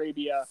Saudi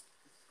Arabia.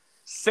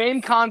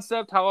 Same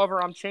concept,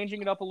 however, I'm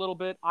changing it up a little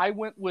bit. I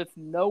went with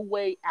No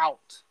Way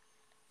Out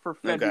for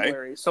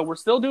February. Okay. So we're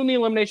still doing the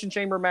Elimination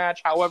Chamber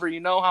match. However, you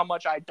know how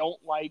much I don't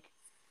like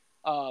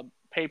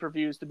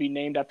pay-per-views to be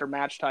named after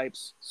match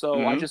types.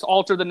 So I just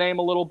altered the name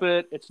a little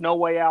bit. It's No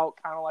Way Out,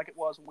 kind of like it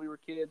was when we were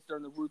kids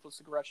during the Ruthless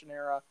Aggression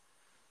era.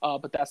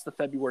 But that's the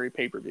February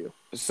pay-per-view.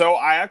 So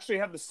I actually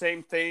have the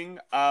same thing,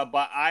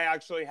 but I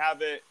actually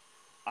have it.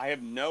 I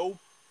have no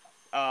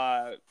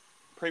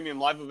premium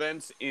live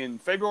events in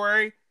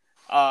February.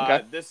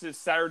 This is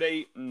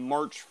Saturday,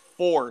 March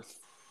 4th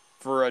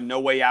for a No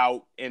Way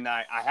Out, and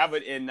I have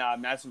it in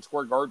Madison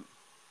Square Garden.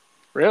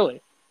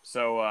 Really?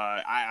 So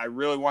I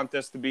really want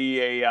this to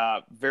be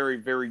a very,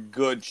 very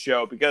good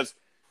show, because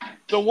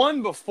the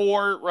one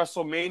before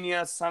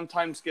WrestleMania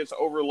sometimes gets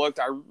overlooked.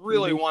 I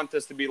really want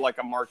this to be like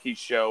a marquee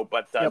show,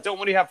 but Dylan,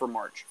 what do you have for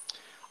March?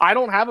 I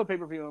don't have a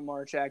pay-per-view in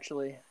March,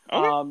 actually.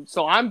 Okay.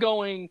 So I'm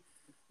going...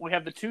 We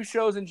have the 2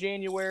 shows in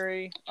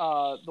January,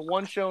 the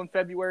 1 show in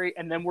February,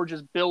 and then we're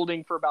just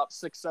building for about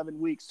 6-7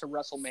 weeks to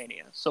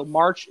WrestleMania. So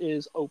March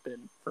is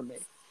open for me.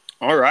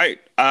 All right.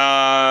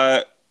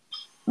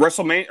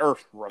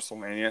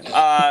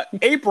 WrestleMania.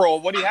 April,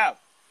 what do you have?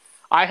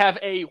 I have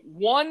a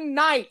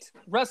 1-night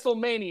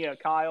WrestleMania,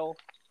 Kyle.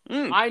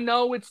 I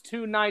know it's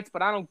 2 nights,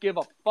 but I don't give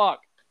a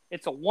fuck.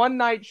 It's a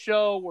 1-night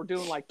show. We're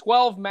doing like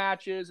 12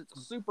 matches. It's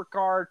a super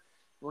card.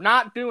 You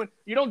don't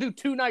do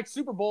 2-night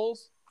Super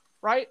Bowls,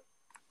 right?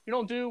 You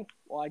don't do,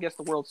 well, I guess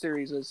the World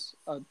Series is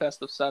a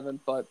best of 7,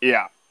 but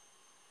yeah,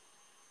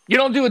 you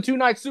don't do a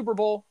 2-night Super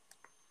Bowl.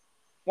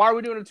 Why are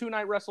we doing a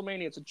 2-night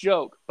WrestleMania? It's a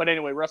joke. But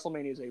anyway,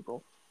 WrestleMania is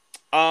April.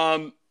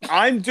 I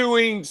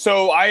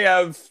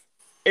have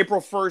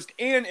April 1st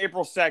and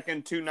April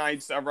 2nd, 2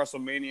 nights of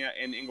WrestleMania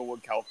in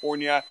Inglewood,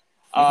 California.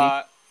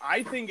 I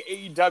think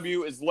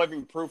AEW is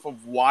living proof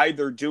of why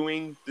they're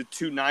doing the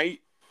 2-night.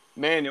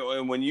 Man,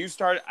 when you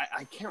started,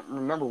 I can't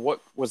remember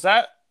what was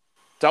that,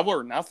 Double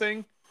or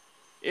Nothing.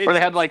 Where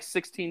they had like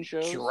 16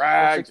 shows,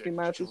 16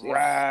 matches,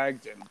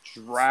 dragged.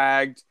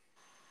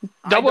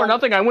 Double or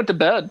Nothing. I went to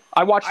bed.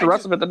 I watched the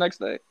rest of it the next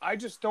day. I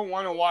just don't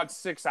want to watch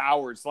 6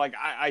 hours. Like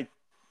I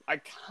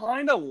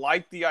kind of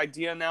like the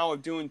idea now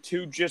of doing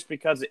 2 just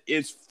because it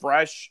is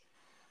fresh.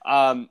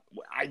 I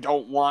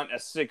don't want a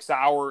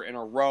 6-hour in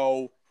a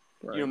row,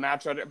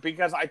 match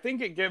because I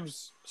think it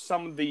gives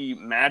some of the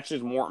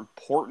matches more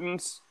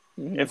importance.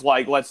 If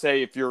let's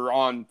say if you're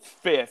on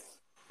 5th.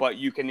 But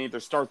you can either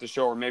start the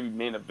show or maybe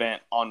main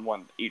event on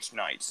one each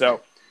night. So,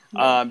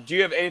 do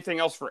you have anything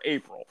else for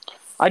April?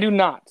 I do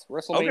not.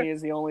 WrestleMania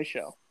is the only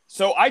show.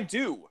 So, I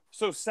do.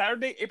 So,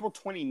 Saturday, April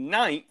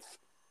 29th,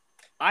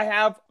 I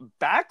have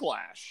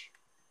Backlash.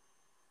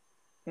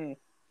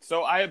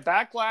 So, I have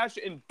Backlash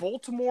in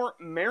Baltimore,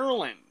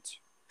 Maryland.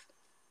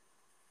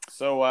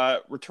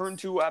 So, return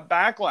to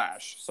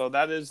Backlash. So,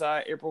 that is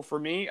April for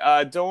me.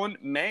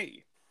 Dylan,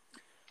 May.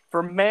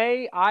 For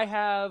May, I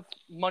have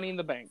Money in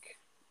the Bank.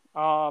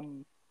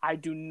 I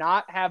do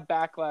not have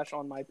Backlash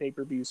on my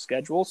pay-per-view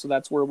schedule, so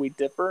that's where we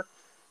differ.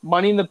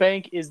 Money in the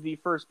Bank is the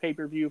first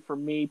pay-per-view for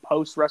me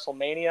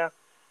post-WrestleMania.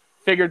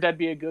 Figured that'd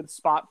be a good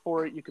spot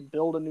for it. You could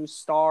build a new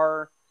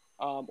star,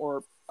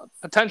 or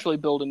potentially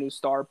build a new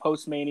star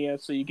post-Mania,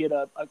 so you get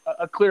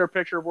a clearer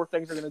picture of where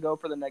things are going to go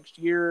for the next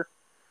year.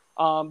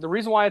 The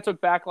reason why I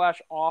took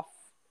Backlash off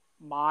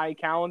my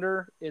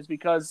calendar is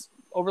because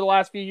over the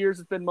last few years,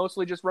 it's been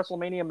mostly just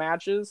WrestleMania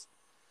matches.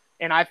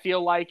 And I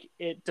feel like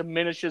it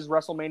diminishes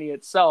WrestleMania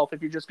itself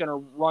if you're just going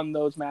to run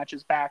those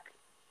matches back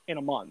in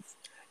a month.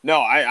 No,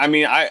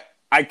 I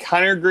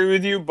kind of agree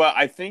with you, but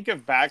I think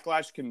if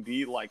Backlash can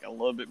be like a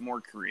little bit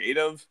more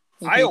creative,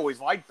 I always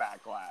liked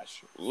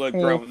Backlash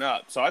growing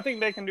up. So I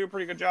think they can do a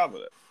pretty good job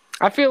with it.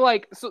 I feel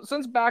like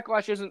since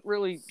Backlash isn't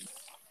really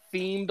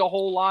themed a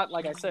whole lot.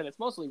 Like I said, it's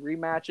mostly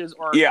rematches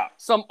or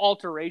some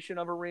alteration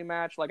of a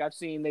rematch. Like I've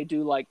seen they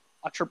do like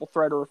a triple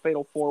threat or a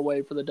fatal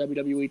four-way for the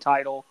WWE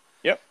title.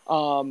 Yep.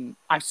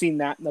 I've seen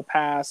that in the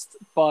past,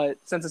 but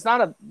since it's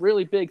not a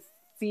really big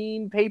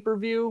theme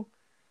pay-per-view,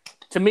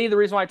 to me, the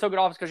reason why I took it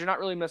off is because you're not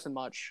really missing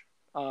much.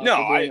 To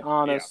be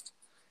honest.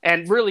 Yeah.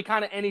 And really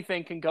kind of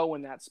anything can go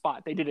in that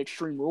spot. They did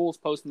Extreme Rules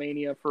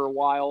post-Mania for a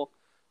while.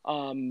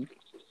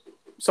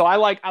 So I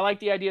like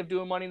the idea of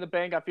doing Money in the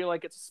Bank. I feel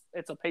like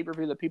it's a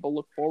pay-per-view that people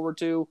look forward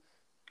to,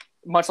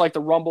 much like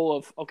the Rumble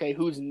of, okay,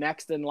 who's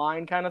next in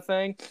line kind of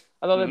thing.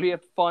 I thought that'd be a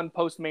fun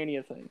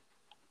post-Mania thing.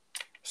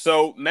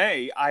 So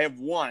May, I have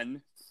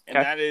one, and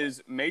that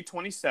is May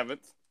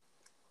 27th.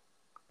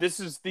 This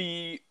is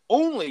the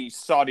only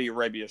Saudi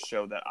Arabia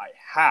show that I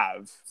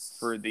have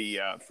for the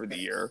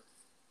year,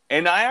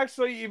 and I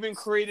actually even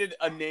created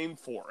a name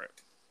for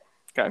it.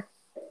 Okay,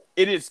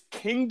 it is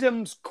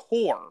Kingdom's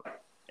Core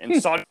in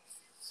Saudi.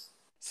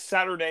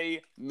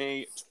 Saturday,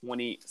 May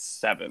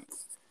 27th.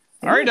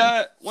 All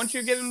right, once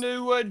you get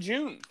into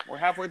June, we're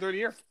halfway through the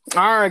year.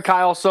 All right,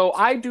 Kyle. So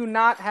I do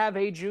not have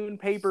a June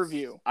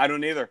pay-per-view. I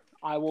don't either.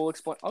 I will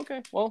explain.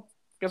 Okay, well,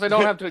 guess I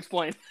don't have to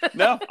explain.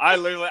 No, I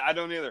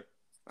don't either.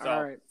 So,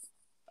 all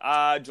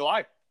right.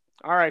 July.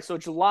 All right, so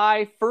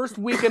July, first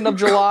weekend of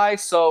July.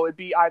 So it'd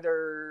be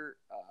either,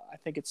 I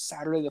think it's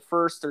Saturday the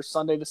 1st or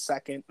Sunday the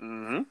 2nd.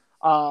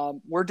 Mm-hmm.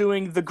 We're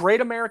doing the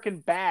Great American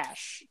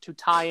Bash to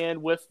tie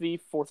in with the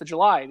 4th of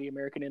July, the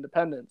American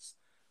Independence.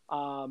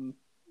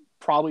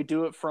 Probably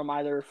do it from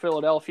either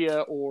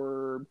Philadelphia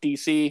or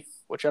DC,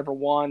 whichever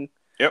one.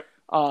 Yep.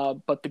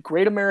 But the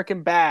Great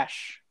American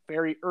Bash,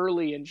 very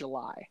early in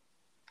July.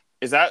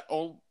 Is that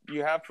all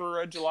you have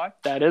for July?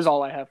 That is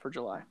all I have for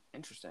July.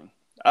 Interesting.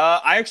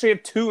 I actually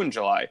have 2 in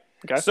July.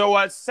 Okay.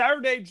 So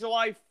Saturday,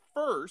 July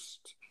 1st,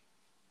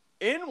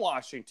 in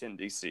Washington,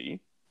 D.C.,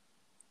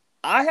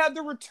 I had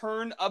the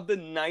return of the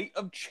Night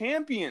of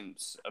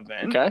Champions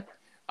event. Okay.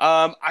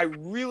 I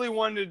really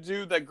wanted to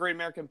do the Great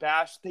American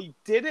Bash. They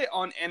did it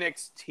on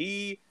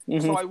NXT,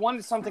 so I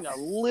wanted something a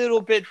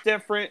little bit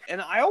different.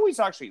 And I always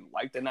actually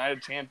liked the Night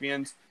of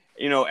Champions.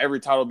 You know, every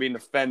title being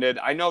defended.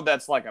 I know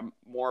that's like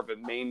more of a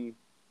main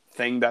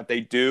thing that they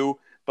do,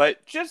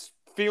 but just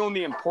feeling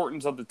the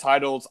importance of the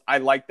titles, I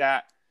like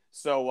that.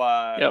 So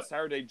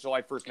Saturday,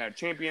 July 1st, Night of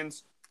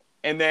Champions.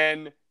 And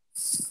then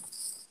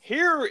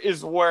here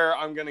is where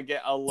I'm going to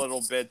get a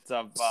little bit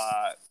of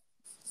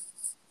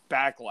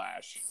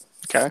backlash.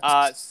 Okay.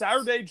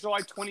 Saturday,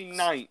 July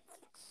 29th,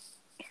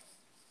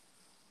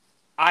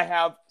 I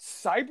have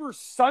Cyber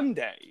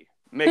Sunday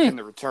making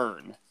the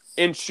return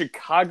in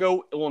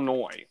Chicago,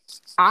 Illinois.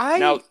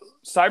 Now,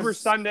 Cyber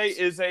Sunday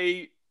is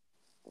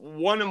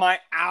one of my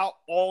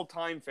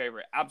all-time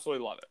favorite.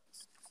 Absolutely love it.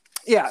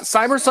 Yeah,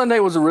 Cyber Sunday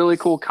was a really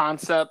cool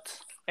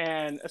concept,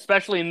 and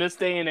especially in this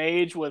day and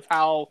age with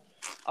how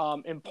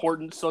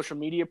important social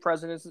media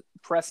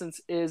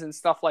presence is and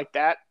stuff like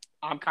that,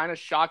 I'm kind of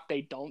shocked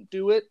they don't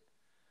do it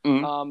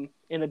in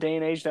the day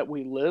and age that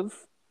we live.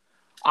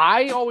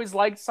 I always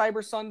liked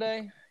Cyber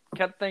Sunday.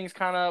 Kept things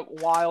kind of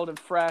wild and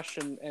fresh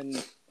and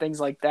things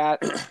like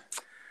that.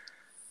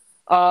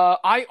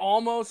 I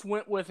almost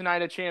went with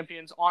Night of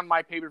Champions on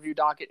my pay-per-view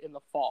docket in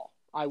the fall,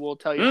 I will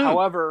tell you.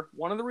 However,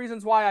 one of the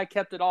reasons why I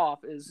kept it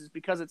off is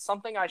because it's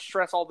something I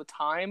stress all the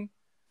time.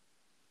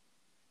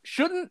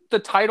 Shouldn't the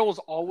titles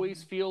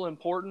always feel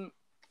important?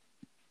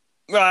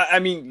 I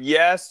mean,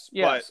 yes.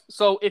 But...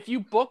 So if you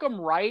book them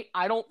right,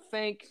 I don't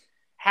think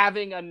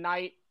having a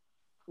night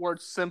where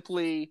it's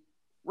simply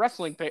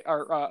wrestling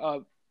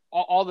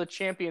all the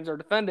champions are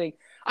defending,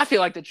 I feel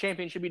like the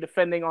champion should be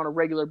defending on a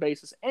regular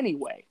basis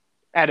anyway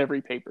at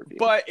every pay-per-view.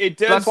 But it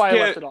does. So that's why I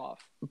left it off.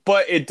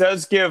 But it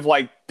does give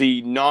like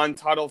the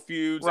non-title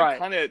feuds. Right. It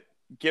kind of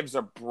gives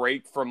a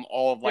break from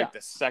all of like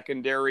the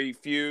secondary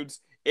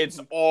feuds. It's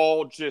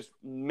all just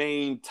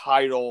main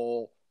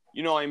title.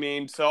 You know what I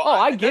mean? So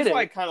I get that's it.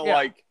 why I kind of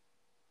like.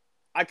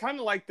 I kind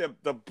of like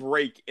the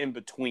break in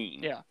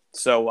between. Yeah.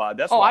 So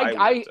that's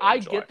why I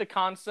get the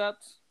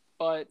concept,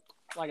 but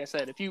like I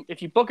said,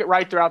 if you book it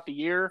right throughout the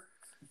year,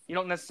 you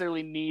don't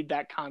necessarily need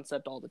that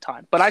concept all the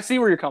time. But I see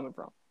where you're coming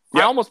from.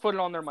 Yep. I almost put it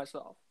on there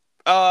myself.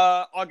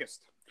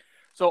 August.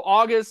 So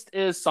August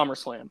is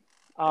SummerSlam.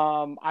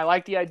 I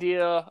like the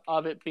idea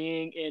of it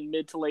being in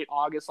mid to late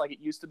August like it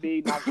used to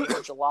be, not being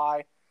in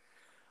July.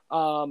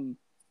 Kind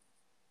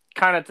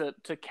of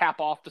to cap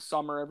off the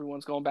summer.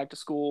 Everyone's going back to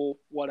school,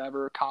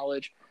 whatever,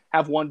 college.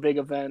 Have one big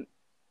event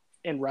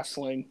in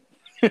wrestling,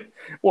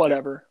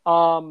 whatever.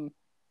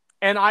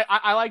 And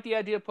I like the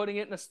idea of putting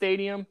it in a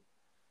stadium.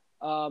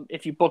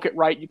 If you book it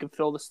right, you can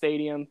fill the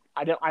stadium.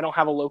 I don't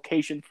have a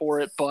location for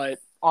it, but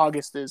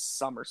August is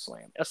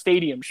SummerSlam, a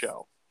stadium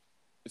show.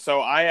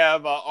 So I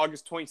have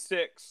August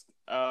 26th,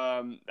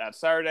 that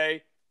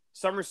Saturday,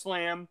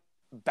 SummerSlam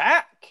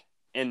back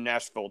in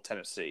Nashville,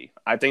 Tennessee.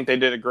 I think they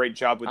did a great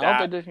job with that. I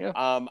hope they did,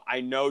 yeah.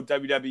 I know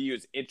WWE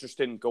is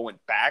interested in going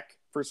back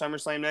for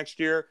SummerSlam next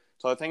year,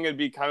 so I think it'd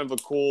be kind of a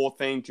cool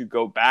thing to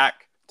go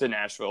back to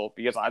Nashville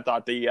because I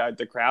thought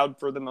the crowd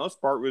for the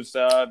most part was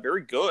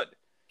very good.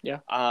 Yeah.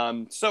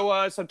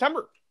 So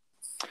September.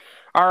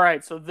 All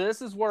right, so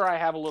this is where I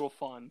have a little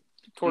fun.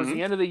 Towards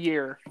the end of the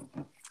year.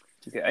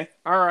 Okay.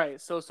 All right,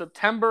 so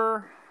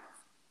September.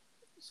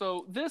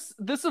 So this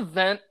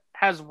event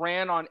has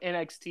ran on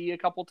NXT a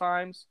couple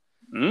times.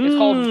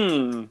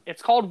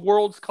 It's called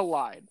Worlds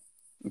Collide.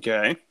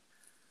 Okay.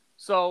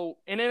 So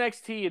in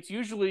NXT, it's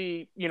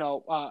usually,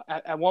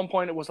 at one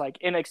point it was like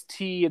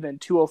NXT and then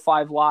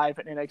 205 Live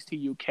and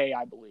NXT UK,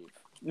 I believe.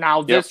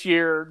 Now this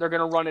year they're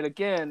going to run it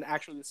again,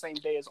 actually the same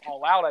day as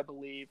All Out, I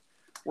believe,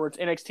 where it's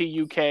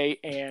NXT UK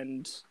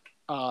and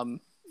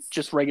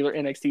just regular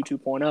NXT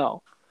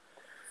 2.0.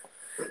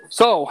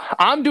 So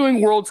I'm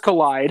doing Worlds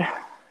Collide.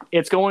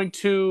 It's going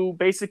to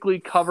basically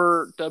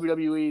cover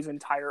WWE's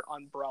entire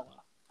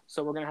umbrella.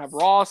 So we're going to have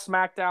Raw,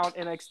 SmackDown,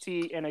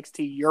 NXT,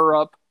 NXT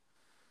Europe.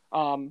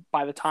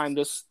 By the time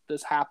this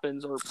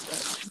happens, or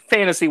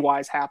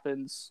fantasy-wise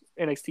happens,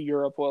 NXT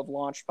Europe will have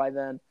launched by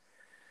then.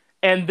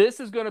 And this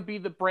is going to be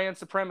the brand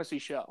supremacy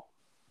show,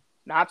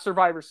 not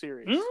Survivor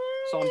Series.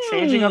 So I'm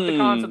changing up the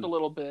concept a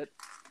little bit.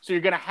 So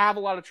you're going to have a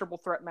lot of triple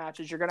threat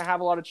matches. You're going to have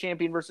a lot of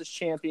champion versus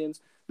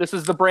champions. This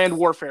is the brand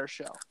warfare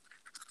show.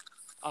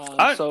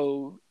 I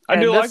do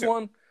like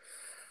it.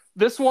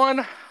 This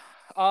one,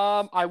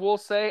 I will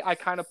say, I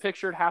kind of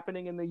pictured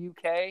happening in the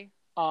UK.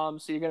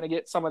 So you're going to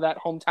get some of that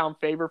hometown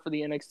favor for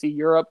the NXT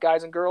Europe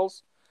guys and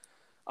girls.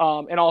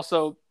 And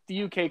also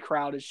the UK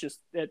crowd is just,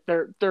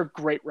 they're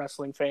great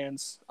wrestling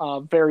fans,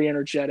 very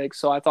energetic.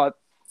 So I thought,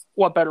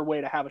 what better way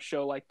to have a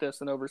show like this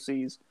than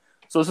overseas?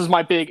 So this is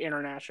my big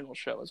international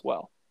show as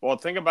well. Well,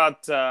 think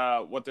about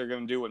what they're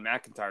going to do when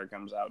McIntyre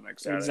comes out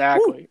next Saturday.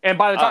 Exactly. Woo! And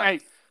by the time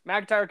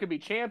McIntyre could be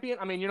champion,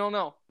 I mean, you don't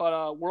know.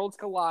 But Worlds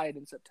Collide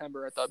in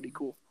September, I thought would be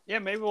cool. Yeah,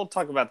 maybe we'll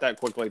talk about that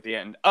quickly at the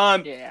end.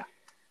 Yeah.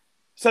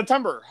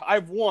 September,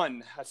 I've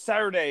won.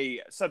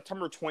 Saturday,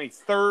 September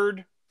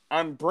 23rd.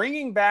 I'm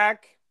bringing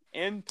back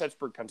in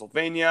Pittsburgh,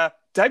 Pennsylvania,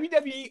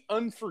 WWE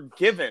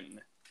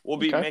Unforgiven will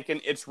be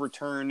making its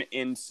return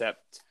in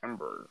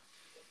September.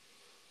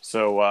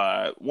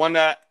 So one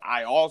that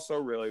I also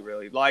really,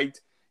 really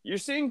liked. You're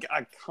seeing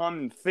a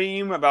common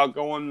theme about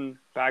going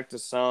back to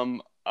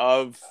some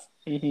of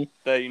the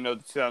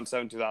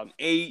 2007,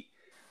 2008.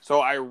 So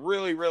I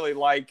really, really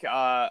like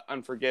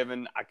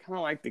Unforgiven. I kind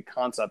of like the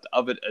concept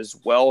of it as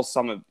well.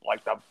 Some of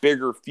like the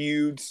bigger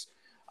feuds,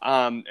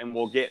 and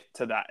we'll get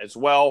to that as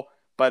well.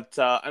 But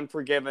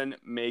Unforgiven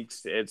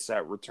makes its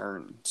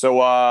return.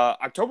 So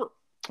October.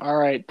 All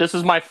right. This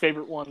is my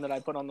favorite one that I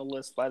put on the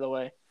list, by the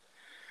way.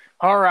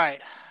 All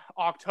right.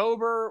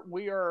 October,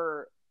 we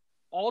are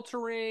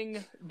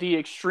altering the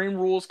Extreme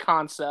Rules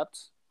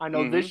concept. I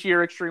know this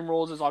year Extreme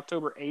Rules is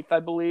October 8th, I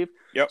believe.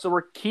 Yep. So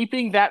we're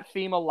keeping that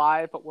theme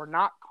alive, but we're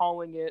not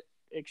calling it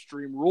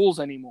Extreme Rules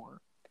anymore.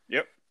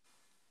 Yep.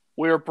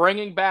 We're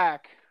bringing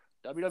back,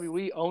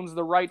 WWE owns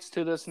the rights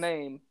to this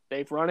name.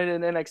 They've run it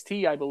in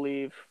NXT, I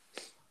believe.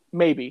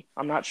 Maybe.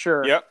 I'm not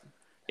sure. Yep.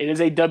 It is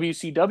a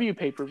WCW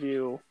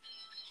pay-per-view.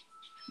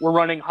 We're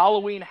running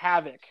Halloween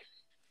Havoc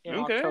in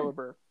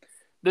October.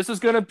 This is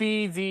going to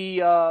be the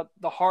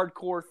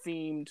hardcore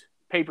themed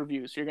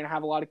pay-per-view. So you're going to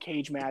have a lot of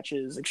cage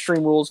matches,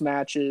 Extreme Rules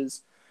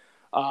matches.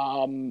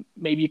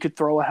 Maybe you could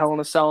throw a Hell in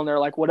a Cell in there,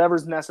 like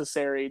whatever's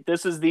necessary.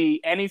 This is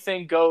the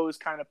anything goes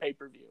kind of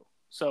pay-per-view.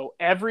 So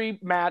every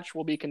match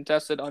will be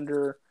contested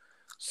under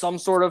some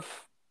sort of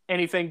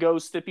anything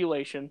goes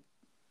stipulation,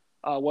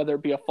 whether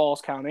it be a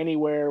false count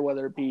anywhere,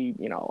 whether it be,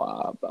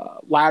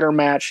 ladder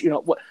match,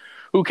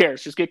 who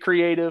cares? Just get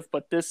creative.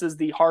 But this is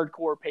the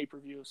hardcore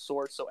pay-per-view of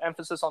sorts. So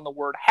emphasis on the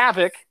word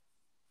Havoc.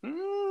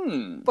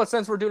 But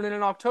since we're doing it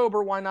in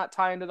October, why not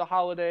tie into the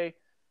holiday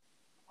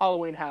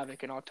Halloween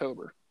Havoc in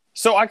October?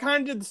 So I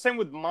kind of did the same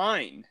with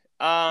mine.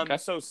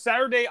 So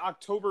Saturday,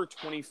 October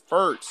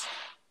 21st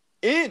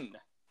in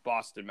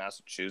Boston,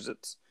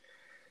 Massachusetts,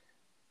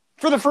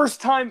 for the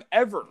first time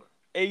ever,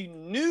 a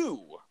new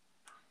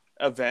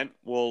event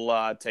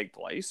will take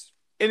place.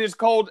 It is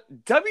called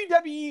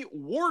WWE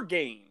War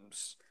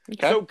Games.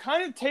 So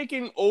kind of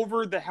taking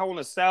over the Hell in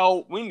a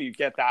Cell. We need to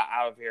get that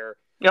out of here.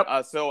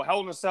 Yep. So Hell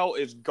in a Cell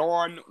is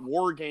gone.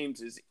 War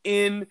Games is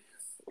in.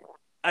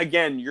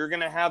 Again, you're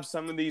going to have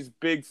some of these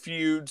big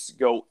feuds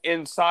go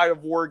inside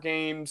of War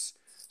Games.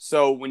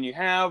 So when you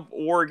have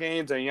War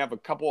Games and you have a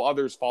couple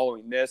others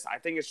following this, I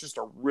think it's just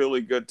a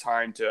really good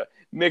time to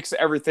mix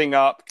everything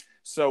up.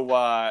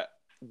 So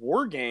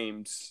War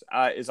Games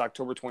is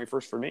October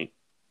 21st for me.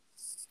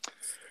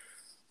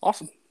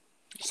 Awesome.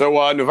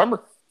 So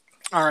November.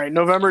 All right,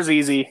 November's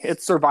easy.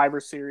 It's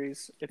Survivor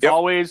Series. It's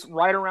always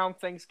right around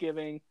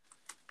Thanksgiving.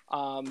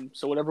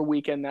 So whatever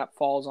weekend that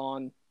falls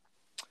on.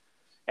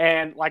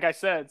 And like I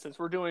said, since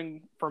we're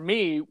doing, for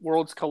me,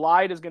 Worlds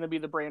Collide is going to be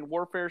the brand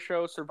warfare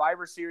show.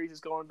 Survivor Series is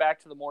going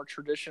back to the more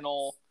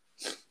traditional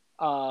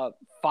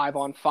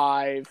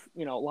 5-on-5,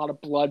 a lot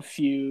of blood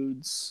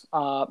feuds.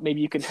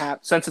 Maybe you can have,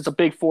 since it's a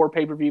Big Four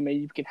pay-per-view,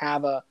 maybe you can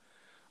have a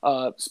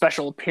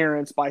special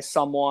appearance by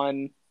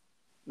someone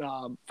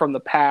from the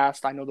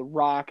past. I know The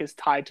Rock is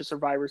tied to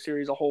Survivor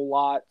Series a whole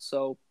lot,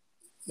 so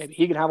maybe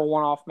he can have a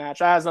one-off match.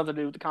 That has nothing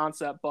to do with the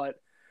concept,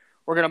 but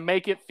We're going to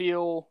make it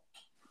feel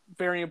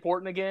very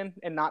important again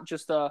and not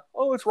just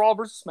it's Raw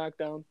versus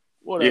SmackDown,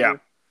 whatever. Yeah.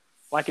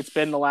 Like it's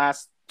been the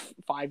last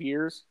 5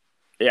 years.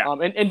 Yeah.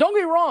 And don't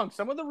get me wrong,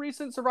 some of the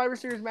recent Survivor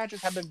Series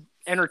matches have been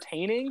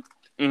entertaining,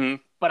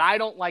 but I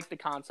don't like the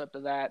concept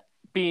of that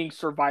being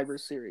Survivor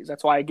Series.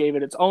 That's why I gave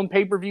it its own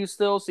pay-per-view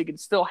still, so you can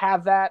still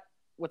have that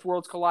with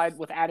Worlds Collide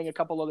with adding a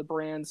couple other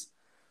brands.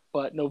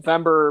 But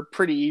November,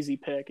 pretty easy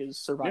pick is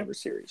Survivor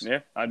Series. Yeah,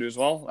 I do as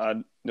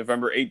well.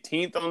 November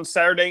 18th on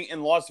Saturday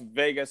in Las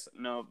Vegas,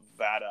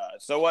 Nevada.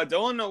 So,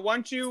 Dylan, why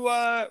don't you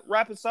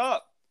wrap us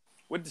up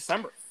with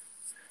December?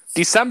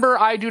 December,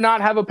 I do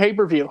not have a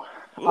pay-per-view.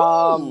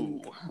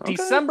 Okay.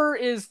 December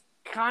is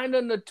kind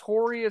of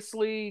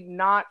notoriously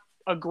not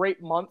a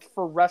great month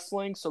for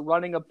wrestling, so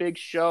running a big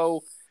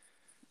show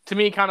to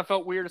me kind of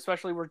felt weird,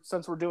 especially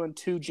since we're doing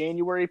 2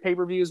 January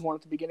pay-per-views, one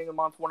at the beginning of the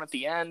month, one at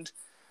the end.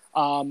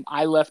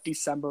 I left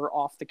December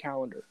off the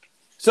calendar.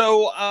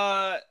 So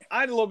I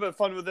had a little bit of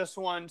fun with this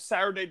one.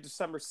 Saturday,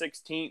 December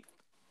 16th.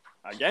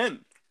 Again,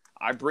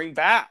 I bring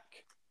back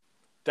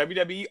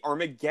WWE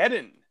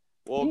Armageddon.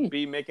 Will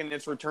be making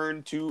its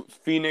return to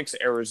Phoenix,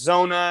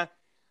 Arizona.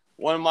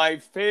 One of my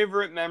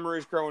favorite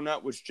memories growing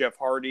up was Jeff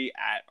Hardy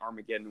at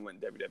Armageddon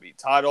winning WWE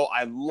title.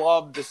 I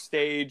love the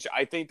stage.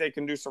 I think they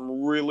can do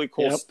some really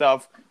cool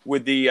stuff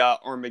with the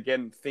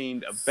Armageddon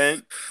themed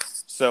event.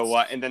 So,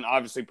 and then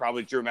obviously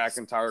probably Drew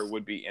McIntyre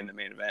would be in the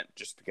main event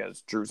just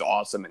because Drew's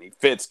awesome and he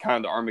fits kind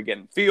of the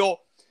Armageddon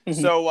feel.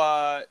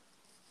 So,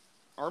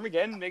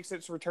 Armageddon makes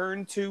its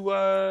return to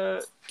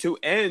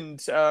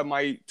end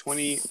my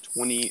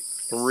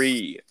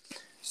 2023.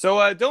 So,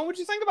 Dylan, what'd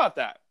you think about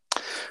that?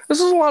 This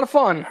was a lot of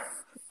fun.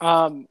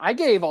 I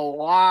gave a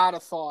lot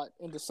of thought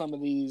into some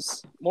of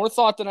these, more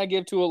thought than I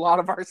give to a lot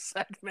of our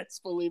segments,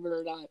 believe it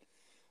or not.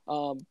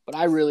 But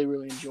I really,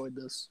 really enjoyed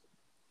this.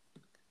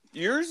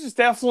 Yours is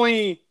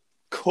definitely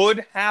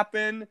could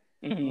happen.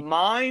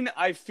 Mine,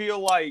 I feel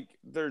like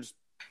there's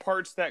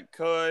parts that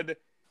could.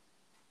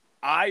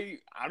 I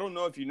don't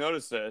know if you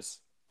noticed this.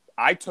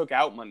 I took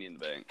out Money in the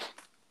Bank.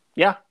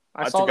 Yeah,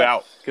 I took it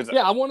out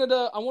I wanted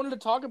to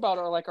talk about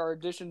our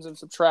additions and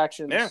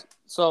subtractions. Yeah.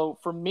 So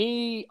for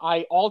me,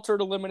 I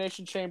altered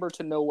Elimination Chamber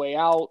to No Way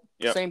Out.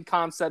 Yep. Same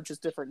concept,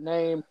 just different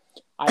name.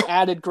 I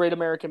added Great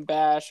American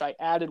Bash. I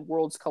added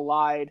Worlds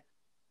Collide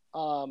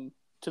to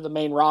the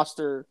main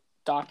roster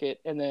docket,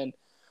 and then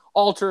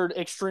altered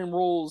Extreme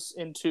Rules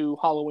into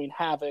Halloween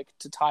Havoc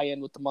to tie in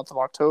with the month of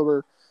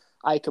October.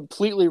 I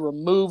completely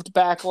removed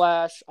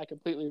Backlash. I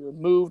completely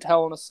removed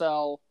Hell in a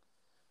Cell.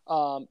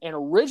 And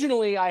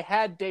originally I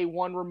had Day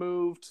One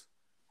removed.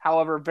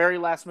 However, very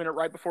last minute,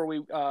 right before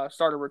we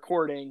started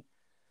recording,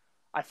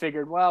 I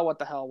figured, well, what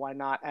the hell? Why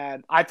not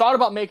add? I thought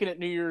about making it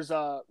New Year's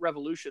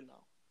Revolution, though.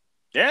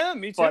 Yeah,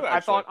 me too. But I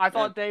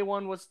thought Day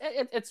One was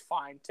it's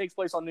fine. It takes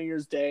place on New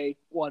Year's Day.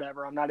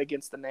 Whatever. I'm not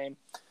against the name.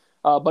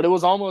 But it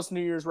was almost New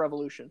Year's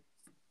Revolution.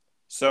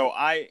 So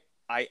I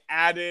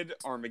added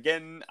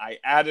Armageddon. I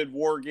added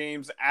War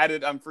Games.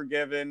 Added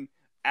Unforgiven.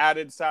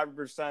 Added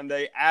Cyber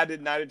Sunday.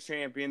 Added Night of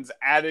Champions.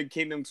 Added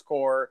Kingdom's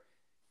Core.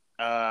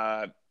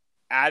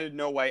 Added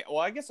No Way. Well,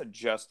 I guess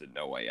adjusted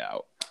No Way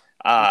Out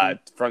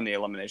from the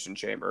Elimination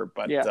Chamber.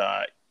 But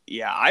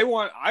I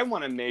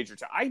want a major.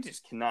 I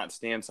just cannot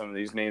stand some of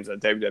these names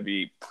that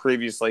WWE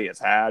previously has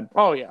had.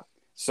 Oh yeah.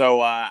 So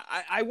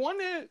I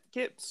want to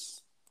get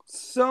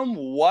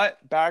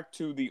somewhat back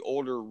to the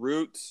older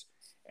roots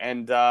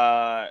and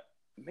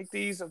make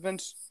these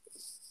events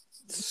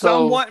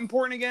somewhat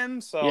important again.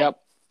 So yep.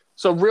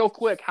 So real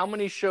quick, how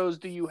many shows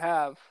do you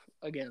have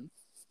again?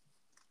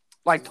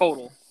 Like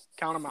total,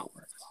 count them out.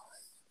 5,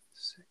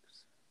 6.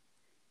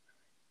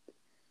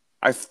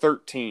 I have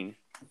 13.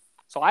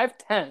 So I have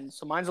 10.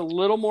 So mine's a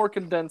little more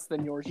condensed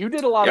than yours. You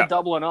did a lot of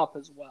doubling up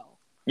as well.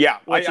 Yeah,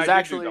 which is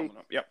actually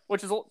yep.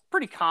 Which is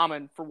pretty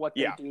common for what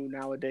they do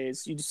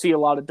nowadays. You see a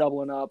lot of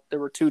doubling up. There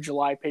were 2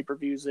 July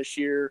pay-per-views this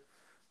year.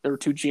 There were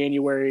 2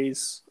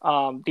 Januaries.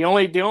 The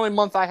only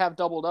month I have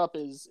doubled up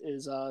is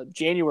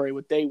January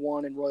with Day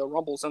One and Royal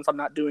Rumble. Since I'm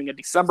not doing a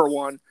December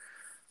one,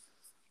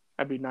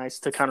 that'd be nice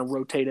to kind of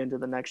rotate into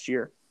the next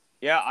year.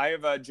 Yeah, I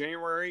have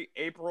January,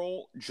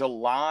 April,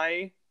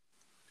 July,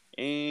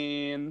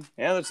 and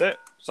that's it.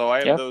 So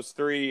I have those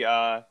 3.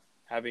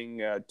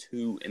 Having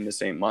 2 in the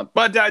same month.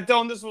 But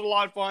Dylan, this was a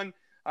lot of fun.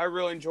 I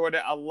really enjoyed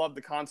it. I love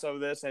the concept of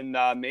this, and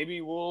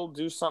maybe we'll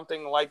do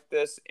something like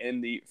this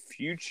in the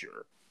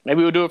future.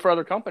 Maybe we'll do it for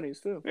other companies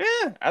too.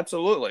 Yeah,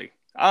 absolutely.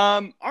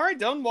 All right,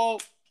 Dylan.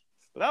 Well,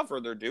 without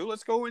further ado,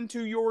 let's go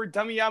into your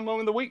Dummy Yeah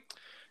moment of the week.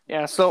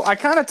 Yeah, so I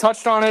kind of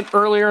touched on it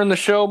earlier in the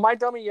show. My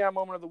Dummy Yeah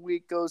moment of the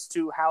week goes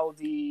to how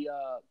the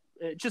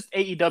just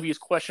AEW's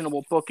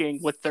questionable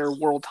booking with their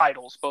world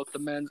titles, both the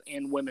men's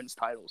and women's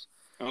titles.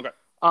 Okay.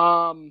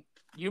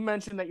 You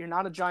mentioned that you're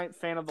not a giant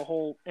fan of the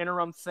whole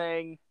interim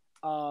thing.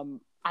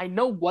 I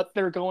know what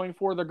they're going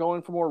for. They're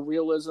going for more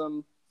realism.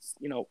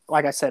 You know,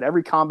 like I said,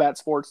 every combat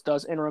sports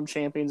does interim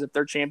champions if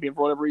their champion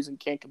for whatever reason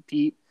can't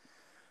compete,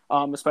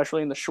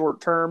 especially in the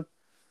short term.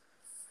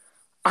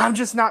 I'm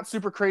just not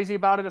super crazy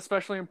about it,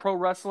 especially in pro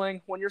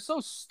wrestling. When you're so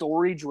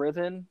story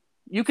driven,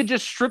 you could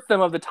just strip them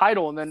of the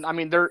title, and then, I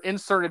mean, they're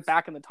inserted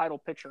back in the title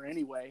picture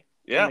anyway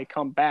when they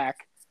come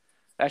back.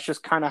 That's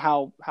just kind of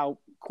how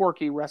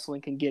quirky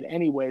wrestling can get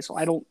anyway. So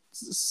I don't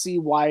see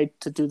why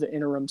to do the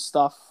interim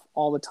stuff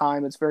all the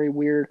time. It's very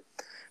weird.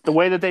 The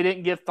way that they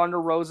didn't give Thunder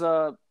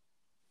Rosa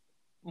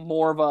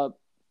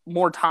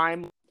more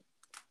time,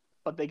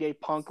 but they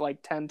gave Punk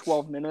like 10,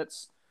 12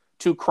 minutes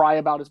to cry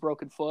about his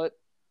broken foot.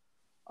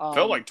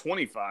 Felt like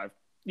 25.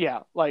 Yeah,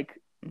 like,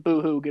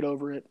 boo-hoo, get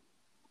over it.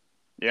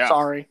 Yeah.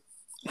 Sorry.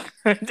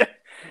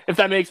 If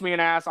that makes me an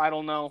ass, I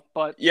don't know.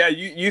 But yeah,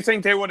 you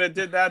think they would have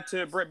did that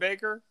to Britt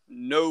Baker?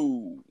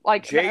 No.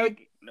 Like, Jade?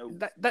 No.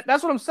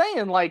 That's what I'm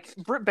saying. Like,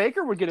 Britt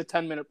Baker would get a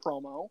 10-minute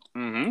promo.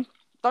 Mm-hmm.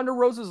 Thunder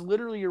Rosa's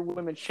literally your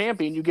women's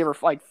champion. You give her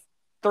like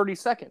 30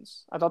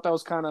 seconds. I thought that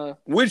was kind of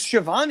with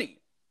Shivani.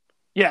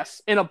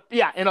 Yes, in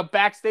a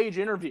backstage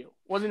interview.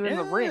 Wasn't even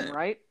in the ring,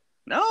 right?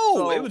 No,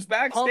 so it was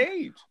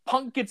backstage.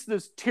 Punk gets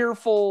this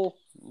tearful,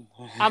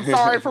 I'm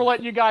sorry for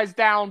letting you guys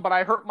down, but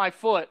I hurt my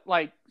foot.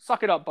 Like,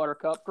 suck it up,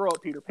 Buttercup. Grow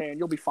up, Peter Pan.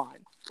 You'll be fine.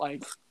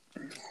 Like,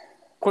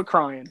 quit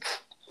crying.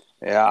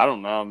 Yeah, I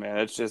don't know, man.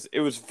 It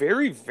was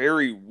very,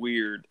 very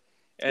weird.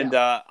 And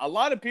a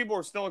lot of people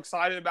are still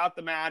excited about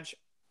the match,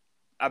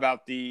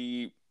 about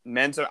the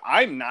men's.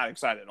 I'm not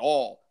excited at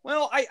all.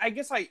 Well, I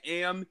guess I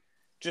am,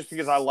 just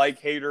because I like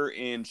Hayter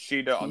and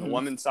Shida on the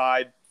women's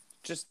side.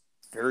 Just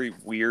very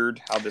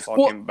weird how this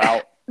all came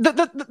about.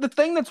 The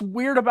thing that's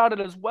weird about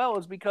it as well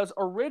is because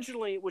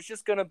originally it was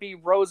just going to be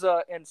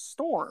Rosa and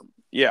Storm.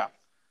 Yeah.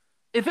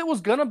 If it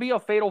was going to be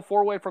a fatal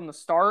four-way from the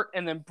start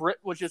and then Britt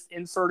was just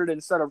inserted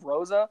instead of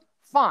Rosa,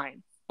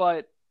 fine.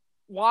 But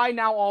why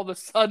now all of a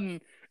sudden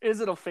is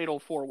it a fatal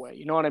four-way?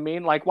 You know what I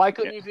mean? Like, why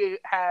couldn't you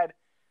had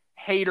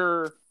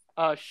Hayter,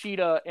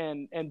 Shida,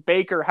 and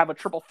Baker have a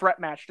triple threat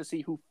match to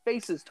see who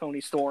faces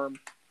Toni Storm?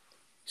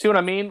 See what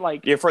I mean?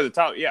 Like, yeah, for the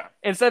title, yeah.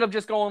 Instead of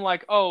just going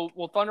like, oh,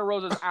 well, Thunder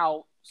Rosa's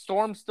out,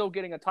 Storm's still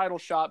getting a title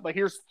shot, but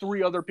here's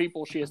 3 other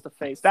people she has to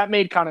face. That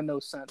made kind of no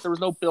sense. There was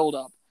no build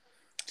up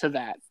to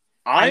that.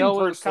 I'm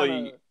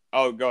personally.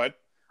 Oh, go ahead.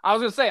 I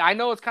was gonna say, I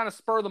know it's kind of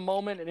spur of the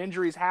moment and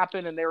injuries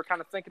happen, and they were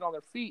kind of thinking on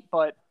their feet,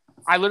 but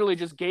I literally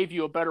just gave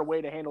you a better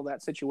way to handle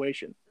that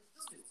situation.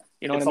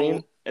 You know what I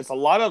mean? It's a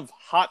lot of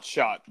hot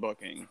shot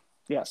booking.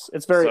 Yes,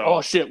 it's very, oh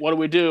shit, what do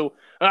we do?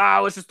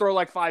 Let's just throw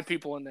like 5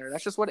 people in there.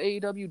 That's just what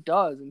AEW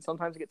does, and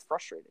sometimes it gets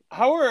frustrating.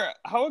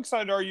 How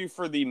excited are you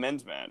for the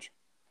men's match?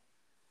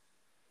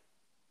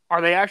 Are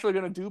they actually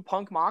going to do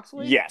Punk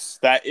Moxley? Yes,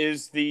 that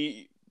is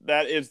the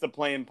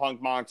plan. Punk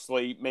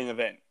Moxley main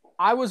event.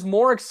 I was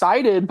more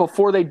excited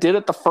before they did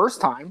it the first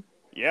time.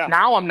 Yeah.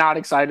 Now I'm not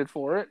excited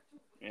for it.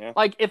 Yeah.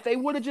 Like, if they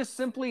would have just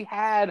simply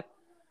had,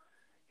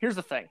 here's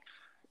the thing,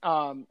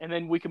 and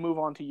then we can move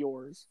on to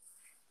yours.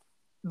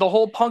 The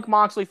whole Punk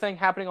Moxley thing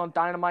happening on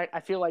Dynamite,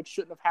 I feel like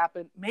shouldn't have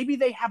happened. Maybe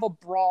they have a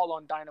brawl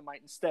on Dynamite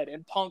instead,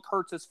 and Punk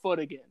hurts his foot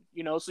again.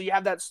 You know, so you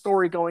have that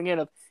story going in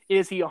of,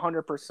 is he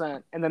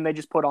 100%? And then they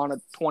just put on a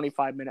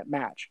 25-minute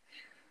match.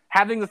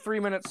 Having the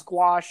 3-minute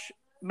squash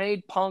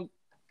made Punk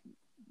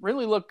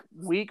really look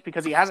weak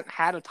because he hasn't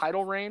had a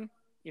title reign.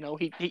 You know,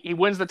 he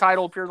wins the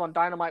title, appears on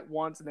Dynamite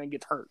once, and then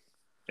gets hurt.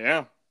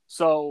 Yeah.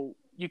 So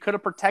you could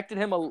have protected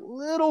him a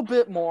little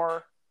bit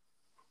more,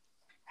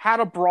 had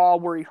a brawl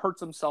where he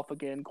hurts himself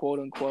again, quote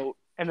unquote,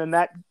 and then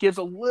that gives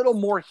a little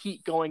more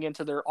heat going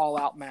into their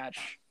all-out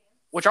match,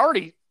 which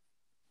already,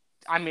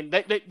 I mean,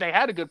 they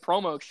had a good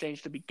promo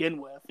exchange to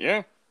begin with.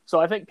 Yeah. So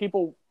I think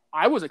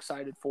I was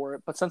excited for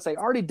it, but since they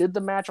already did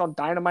the match on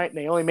Dynamite and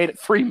they only made it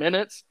 3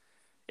 minutes,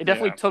 it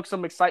definitely took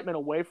some excitement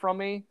away from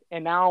me.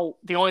 And now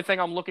the only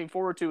thing I'm looking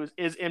forward to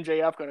is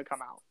MJF going to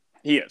come out?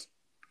 He is.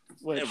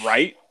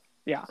 Right?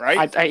 Yeah.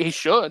 Right? He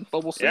should,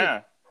 but we'll see.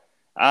 Yeah.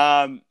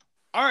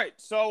 All right,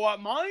 so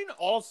mine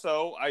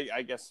also,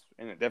 I guess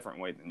in a different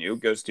way than you,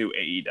 goes to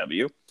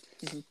AEW.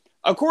 Mm-hmm.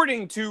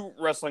 According to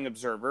Wrestling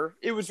Observer,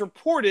 it was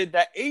reported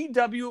that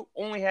AEW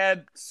only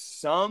had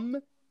some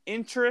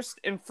interest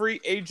in free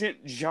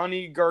agent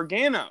Johnny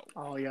Gargano.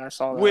 Oh, yeah, I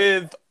saw that.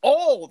 With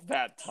all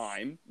that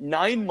time,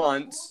 9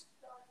 months,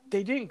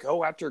 they didn't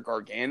go after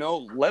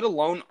Gargano, let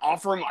alone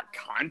offer him a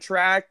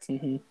contract.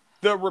 Mm-hmm.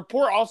 The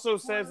report also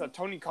says that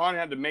Tony Khan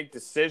had to make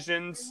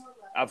decisions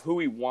of who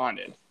he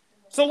wanted.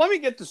 So let me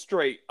get this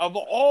straight. Of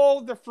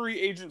all the free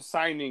agent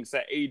signings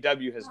that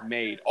AEW has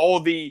made, all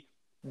the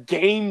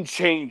game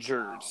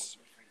changers,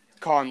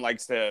 Khan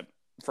likes to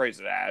phrase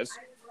it as,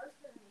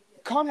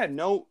 Khan had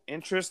no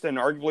interest in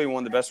arguably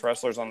one of the best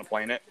wrestlers on the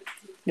planet.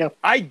 Yeah.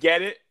 I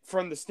get it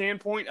from the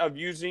standpoint of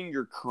using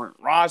your current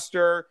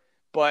roster,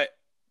 but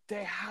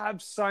they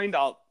have signed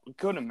a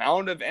good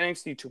amount of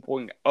NXT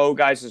 2.0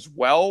 guys as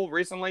well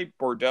recently,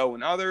 Bordeaux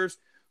and others.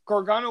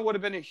 Gargano would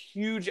have been a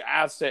huge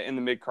asset in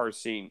the mid-card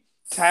scene.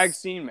 Tag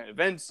scene, main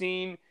event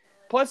scene.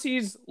 Plus,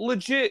 he's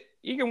legit.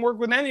 He can work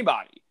with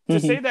anybody. To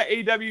say that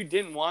AEW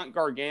didn't want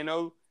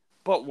Gargano,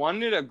 but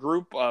wanted a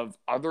group of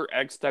other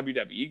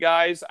ex-WWE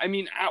guys, I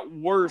mean, at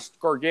worst,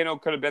 Gargano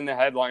could have been the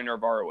headliner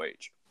of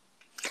ROH.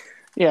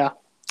 Yeah.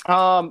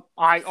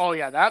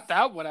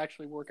 That would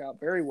actually work out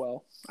very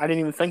well. I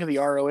didn't even think of the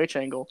ROH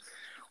angle.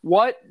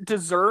 What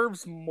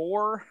deserves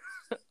more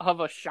of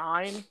a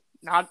shine,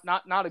 not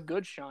a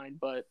good shine,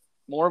 but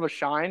more of a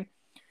shine,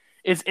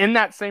 is in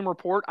that same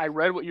report. I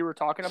read what you were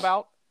talking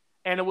about,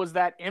 and it was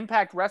that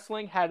Impact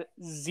Wrestling had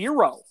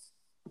zero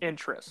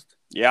interest.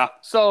 Yeah.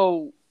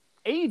 So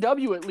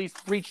AEW at least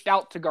reached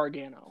out to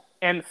Gargano.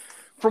 And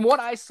from what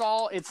I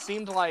saw, it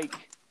seemed like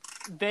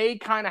they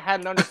kind of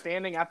had an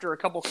understanding after a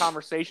couple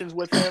conversations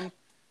with him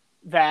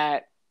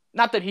that,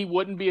 not that he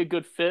wouldn't be a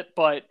good fit,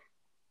 but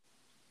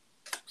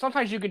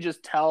sometimes you can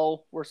just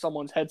tell where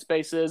someone's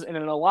headspace is. And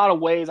in a lot of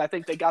ways, I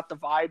think they got the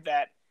vibe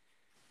that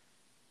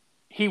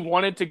he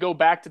wanted to go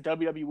back to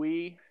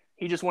WWE.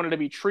 He just wanted to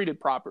be treated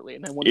properly.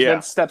 And then when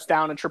Vince steps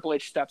down and Triple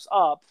H steps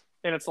up,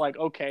 then it's like,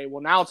 okay,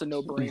 well, now it's a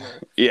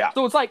no-brainer. Yeah.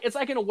 So it's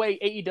like in a way,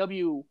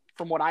 AEW,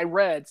 from what I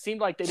read,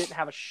 seemed like they didn't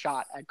have a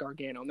shot at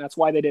Gargano, and that's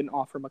why they didn't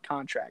offer him a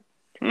contract.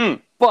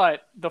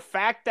 But the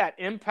fact that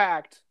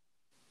Impact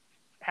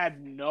had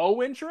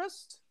no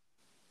interest,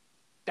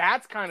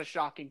 that's kind of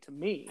shocking to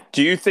me.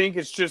 Do you think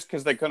it's just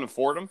because they couldn't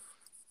afford him?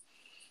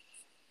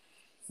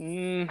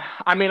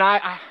 I mean,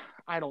 I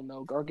don't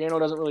know. Gargano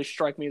doesn't really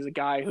strike me as a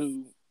guy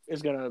who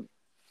is going to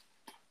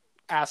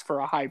ask for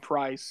a high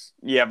price.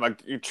 Yeah,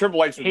 but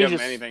Triple H would give him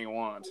anything he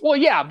wants. Well,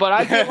 yeah, but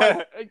I feel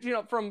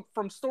like,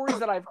 from stories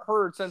that I've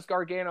heard since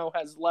Gargano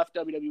has left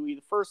WWE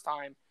the first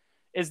time,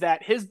 is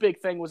that his big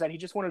thing was that he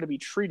just wanted to be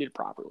treated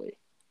properly.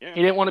 Yeah.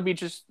 He didn't want to be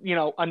just,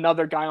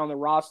 another guy on the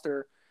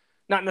roster,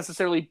 not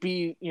necessarily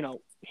be,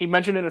 he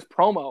mentioned in his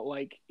promo,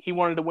 like he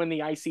wanted to win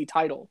the IC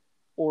title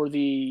or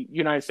the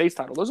United States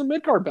title. Those are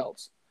mid-card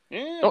belts.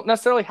 Yeah. Don't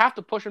necessarily have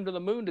to push him to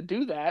the moon to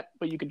do that,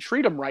 but you can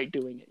treat him right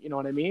doing it. You know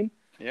what I mean?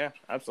 Yeah,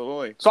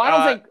 absolutely. So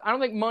I don't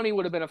think money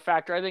would have been a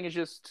factor. I think it's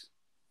just,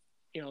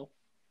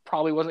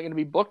 probably wasn't going to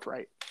be booked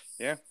right.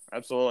 Yeah,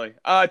 absolutely.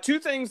 Two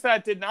things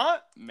that did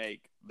not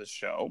make the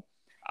show.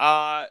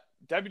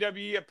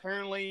 WWE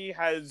apparently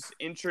has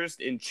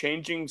interest in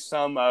changing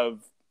some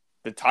of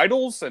the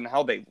titles and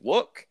how they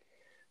look.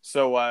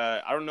 So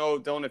I don't know,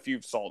 Dylan, if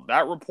you've saw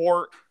that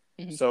report.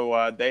 Mm-hmm.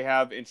 So they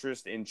have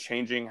interest in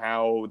changing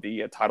how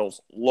the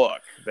titles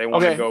look. They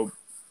want to go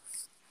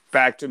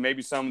back to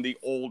maybe some of the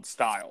old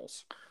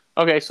styles.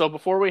 Okay, so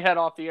before we head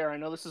off the air, I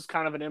know this is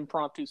kind of an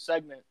impromptu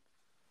segment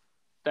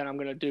that I'm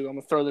going to do. I'm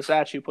going to throw this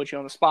at you, put you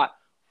on the spot.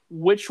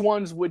 Which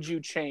ones would you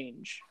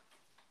change?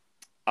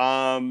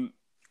 The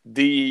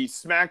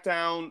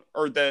SmackDown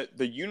or the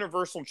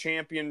Universal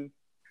Champion,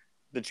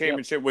 the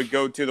championship would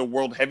go to the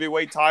World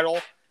Heavyweight title,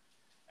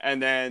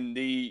 and then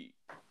the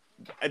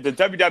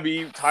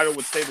WWE title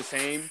would stay the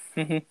same.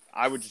 Mm-hmm.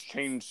 I would just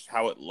change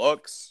how it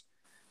looks.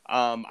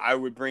 I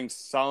would bring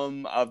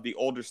some of the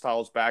older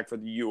styles back for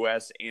the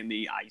US and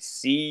the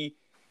IC.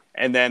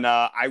 And then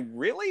I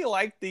really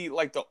like the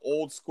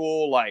old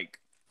school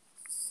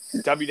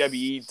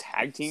WWE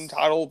tag team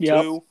title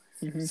too.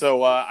 Mm-hmm.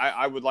 So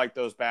I would like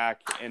those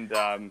back, and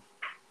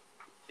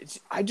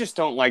I just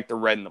don't like the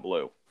red and the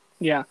blue.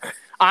 Yeah.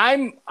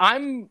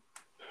 I'm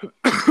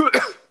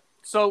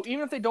so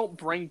even if they don't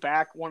bring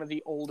back one of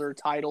the older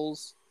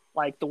titles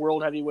like the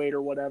World Heavyweight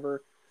or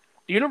whatever,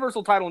 the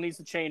Universal title needs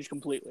to change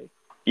completely.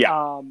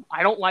 Yeah.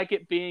 I don't like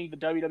it being the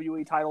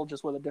WWE title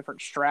just with a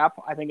different strap.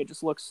 I think it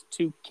just looks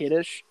too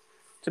kiddish.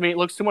 To me, it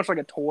looks too much like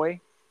a toy.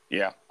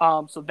 Yeah.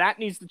 So that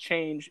needs to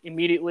change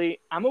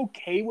immediately. I'm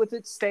okay with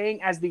it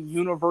staying as the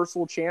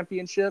Universal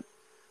Championship.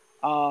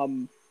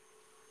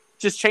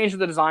 Just change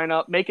the design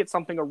up, make it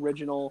something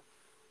original.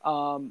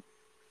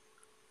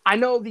 I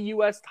know the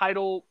US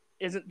title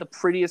isn't the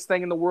prettiest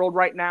thing in the world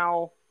right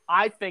now.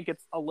 I think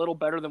it's a little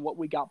better than what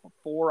we got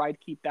before. I'd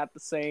keep that the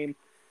same.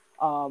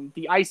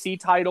 The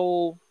IC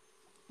title,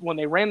 when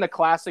they ran the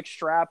classic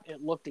strap,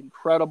 it looked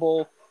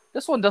incredible.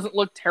 This one doesn't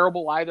look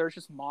terrible either. It's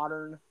just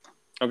modern.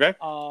 Okay.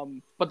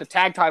 But the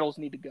tag titles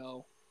need to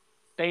go.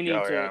 They need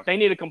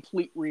a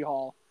complete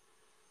rehaul.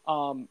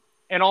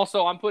 And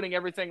also, I'm putting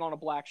everything on a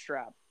black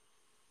strap.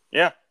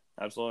 Yeah,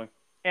 absolutely.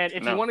 And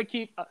if you want to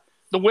keep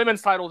the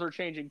women's titles are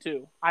changing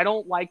too. I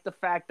don't like the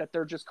fact that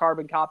they're just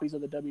carbon copies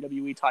of the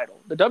WWE title.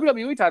 The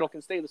WWE title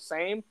can stay the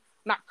same.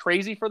 Not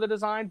crazy for the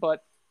design,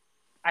 but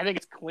I think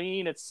it's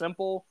clean. It's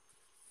simple.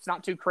 It's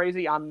not too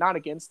crazy. I'm not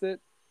against it,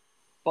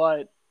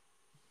 but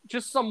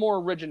just some more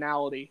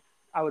originality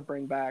I would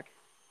bring back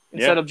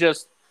instead of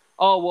just,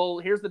 oh, well,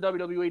 here's the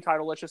WWE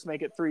title. Let's just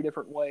make it 3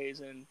 different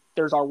ways, and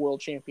there's our world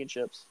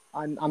championships.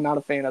 I'm not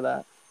a fan of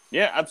that.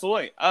 Yeah,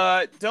 absolutely.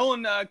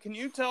 Dylan, can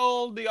you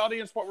tell the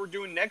audience what we're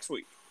doing next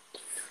week?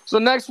 So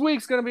next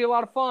week's going to be a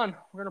lot of fun.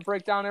 We're going to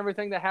break down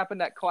everything that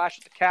happened at Clash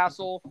at the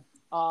Castle.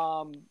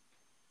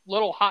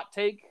 Little hot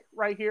take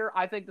right here.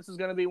 I think this is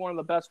going to be one of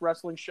the best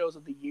wrestling shows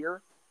of the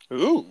year.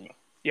 Ooh.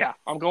 Yeah,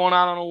 I'm going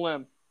out on a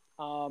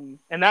limb.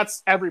 And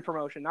that's every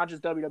promotion, not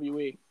just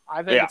WWE.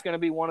 I think it's going to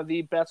be one of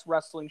the best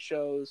wrestling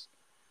shows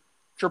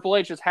Triple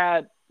H has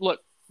had.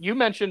 Look, you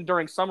mentioned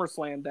during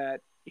SummerSlam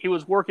that he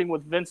was working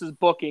with Vince's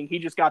booking. He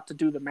just got to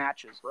do the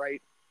matches,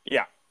 right?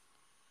 Yeah.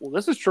 Well,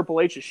 this is Triple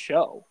H's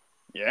show.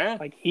 Yeah.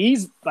 Like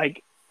he's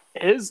like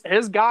his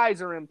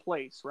guys are in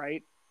place,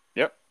 right?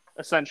 Yep.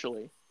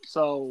 Essentially.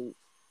 So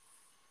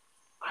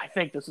I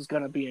think this is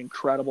going to be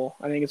incredible.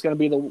 I think it's going to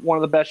be one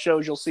of the best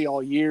shows you'll see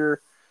all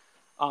year.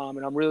 And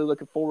I'm really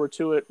looking forward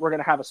to it. We're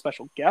going to have a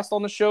special guest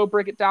on the show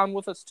break it down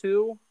with us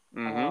too.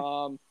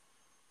 Mm-hmm.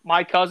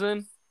 My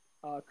cousin,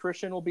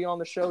 Christian, will be on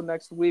the show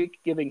next week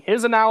giving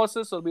his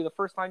analysis. So it'll be the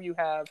first time you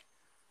have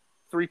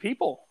 3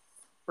 people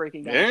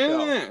breaking down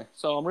the show.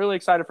 So I'm really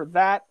excited for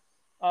that.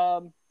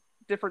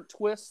 Different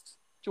twist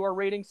to our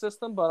rating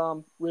system, but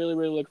I'm really,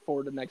 really looking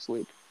forward to next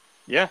week.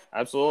 Yeah,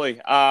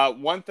 absolutely.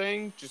 One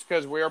thing, just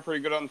because we are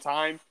pretty good on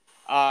time,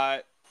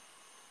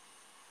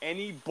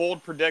 any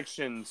bold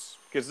predictions?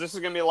 Because this is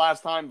going to be the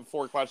last time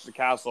before Clash of the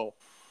Castle.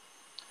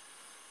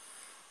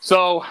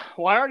 So,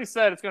 well, I already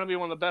said it's going to be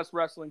one of the best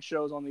wrestling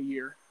shows on the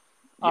year.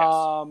 Yes.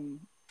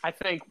 I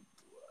think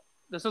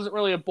this isn't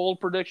really a bold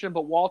prediction,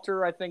 but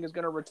Walter, I think, is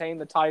going to retain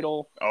the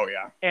title. Oh,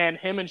 yeah. And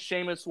him and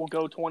Sheamus will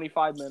go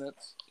 25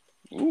 minutes.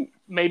 Ooh.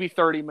 Maybe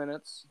 30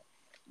 minutes.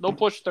 They'll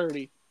push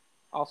 30,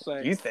 I'll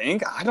say. You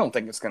think? I don't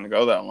think it's going to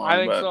go that long. I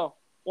think so.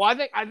 Well,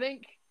 I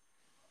think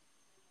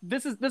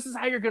this is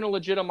how you're going to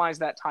legitimize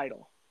that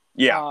title.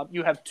 Yeah.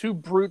 You have 2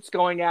 brutes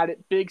going at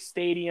it, big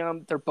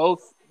stadium. They're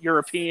both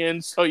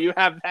Europeans, so you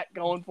have that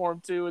going for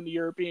them too in the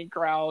European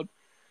crowd.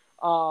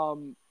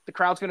 The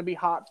crowd's going to be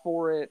hot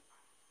for it,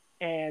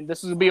 and this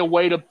is going to be a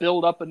way to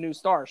build up a new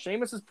star.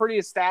 Sheamus is pretty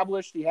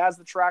established. He has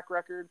the track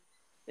record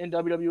in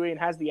WWE and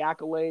has the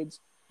accolades.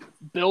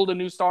 Build a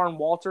new star in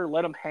Walter.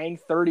 Let him hang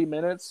 30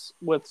 minutes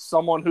with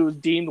someone who's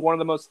deemed one of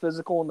the most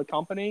physical in the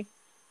company,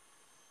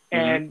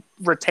 and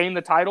retain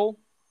the title.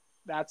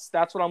 That's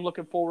what I'm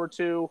looking forward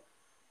to.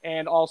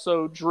 And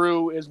also,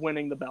 Drew is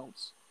winning the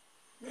belts.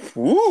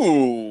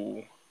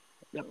 Ooh.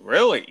 Yep.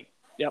 Really?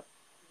 Yep.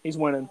 He's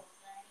winning.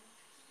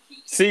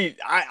 See,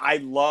 I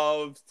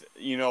loved,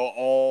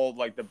 all,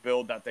 the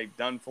build that they've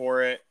done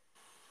for it.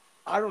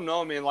 I don't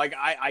know, man.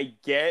 I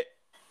get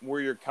where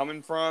you're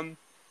coming from.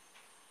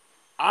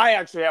 I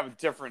actually have a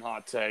different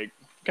hot take.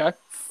 Okay.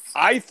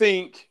 I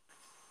think,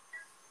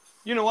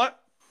 you know what?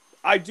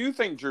 I do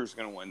think Drew's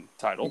going to win the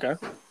title. Okay.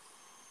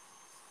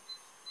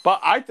 But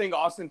I think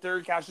Austin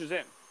Theory cashes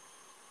in.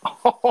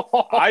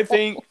 I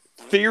think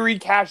Theory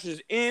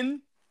cashes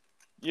in.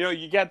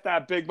 You get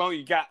that big moment.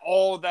 You got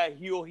all of that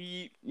heel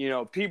heat.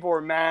 People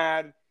are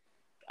mad.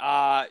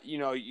 That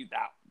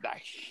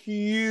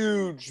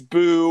huge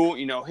boo.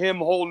 Him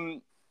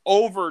holding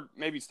over,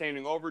 maybe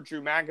standing over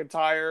Drew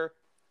McIntyre.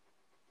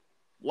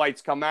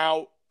 Lights come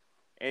out.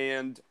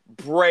 And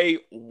Bray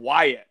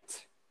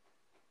Wyatt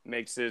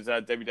makes his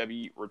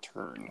WWE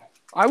return.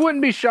 I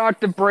wouldn't be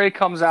shocked if Bray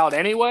comes out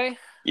anyway.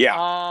 Yeah.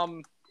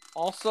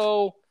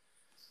 Also,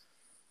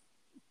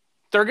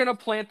 they're going to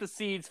plant the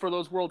seeds for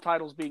those world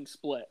titles being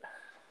split.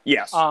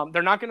 Yes.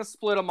 They're not going to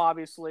split them,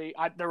 obviously.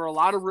 There were a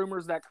lot of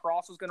rumors that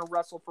Cross was going to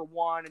wrestle for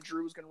one and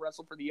Drew was going to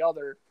wrestle for the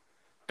other.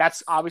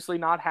 That's obviously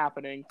not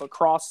happening, but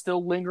Cross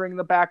still lingering in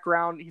the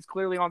background. He's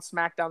clearly on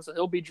SmackDown, so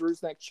he'll be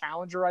Drew's next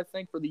challenger, I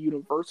think, for the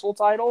Universal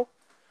title.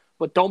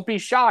 But don't be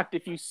shocked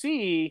if you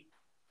see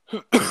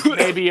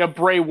maybe a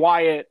Bray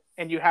Wyatt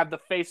and you have the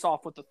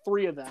face-off with the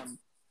 3 of them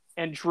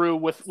and Drew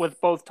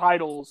with both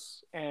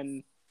titles,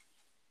 and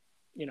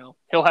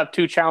he'll have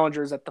 2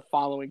 challengers at the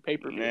following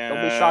pay-per-view.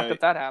 Don't be shocked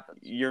if that happens.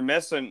 You're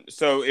missing.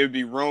 So it would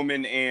be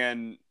Roman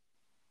and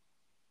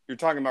you're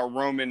talking about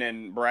Roman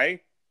and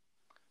Bray?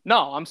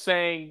 No, I'm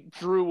saying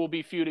Drew will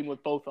be feuding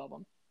with both of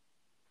them.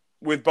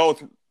 With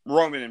both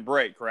Roman and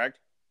Bray, correct?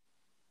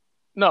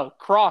 No,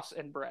 Cross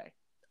and Bray.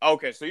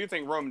 Okay, so you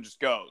think Roman just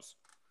goes?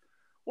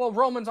 Well,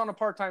 Roman's on a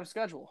part-time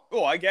schedule.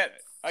 Oh, I get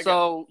it.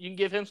 You can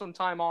give him some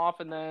time off,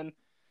 and then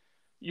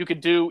you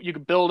could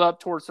build up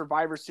towards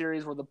Survivor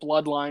Series where the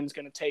Bloodline's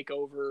going to take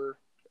over,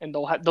 and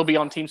they'll be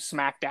on Team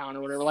SmackDown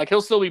or whatever.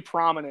 He'll still be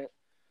prominent.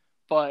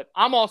 But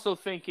I'm also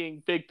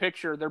thinking big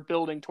picture, they're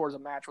building towards a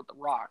match with The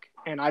Rock.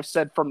 And I've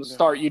said from the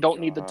start, you don't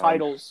need the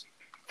titles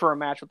for a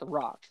match with The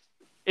Rock.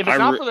 If it's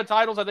not for the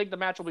titles, I think the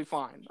match will be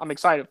fine. I'm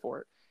excited for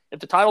it. If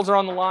the titles are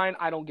on the line,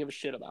 I don't give a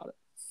shit about it.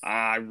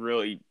 I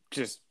really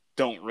just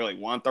don't really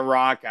want The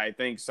Rock. I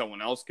think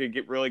someone else could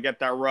get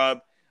that rub.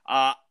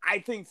 I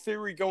think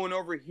Theory going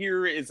over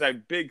here is a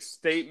big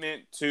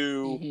statement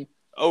to,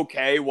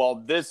 okay, well,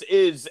 this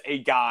is a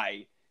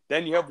guy.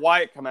 Then you have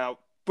Wyatt come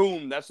out.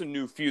 Boom, that's a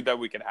new feud that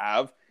we could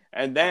have.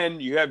 And then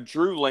you have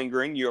Drew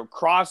lingering. You have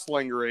Cross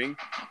lingering.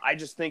 I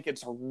just think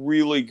it's a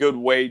really good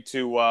way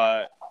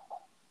to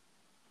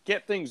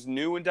get things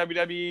new in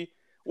WWE.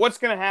 What's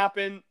going to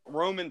happen?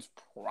 Roman's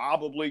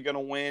probably going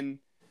to win.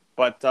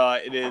 But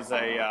it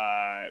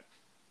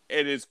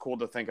is cool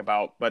to think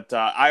about. But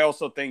I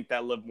also think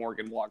that Liv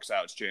Morgan walks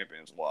out as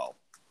champion as well.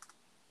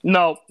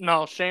 No,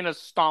 Shayna's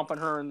stomping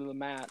her into the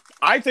mat.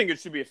 I think it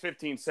should be a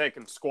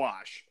 15-second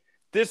squash.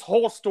 This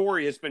whole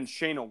story has been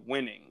Shayna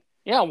winning.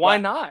 Yeah, why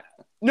not?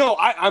 No,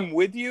 I'm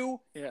with you.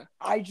 Yeah.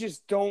 I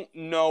just don't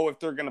know if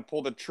they're going to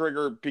pull the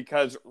trigger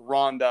because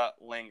Ronda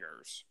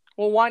lingers.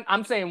 Well,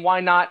 I'm saying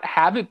why not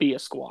have it be a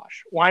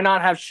squash? Why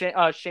not have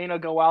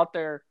Shayna go out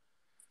there,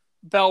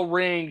 bell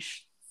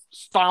rings,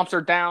 stomps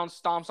her down,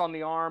 stomps on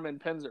the arm, and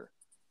pins her?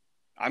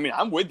 I mean,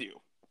 I'm with you.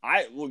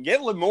 We'll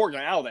get Liv Morgan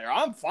out of there.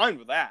 I'm fine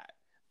with that.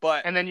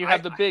 But and then you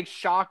have the big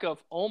shock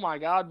of, oh my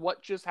God,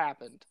 what just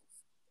happened?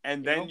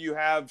 And then you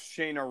have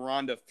Shayna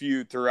Ronda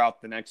feud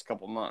throughout the next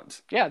couple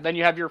months. Yeah, then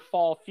you have your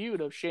fall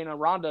feud of Shayna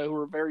Ronda, who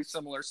are very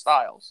similar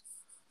styles.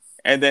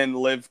 And then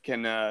Liv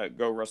can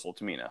go wrestle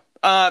Tamina.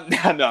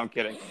 No, I'm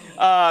kidding.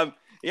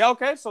 Yeah,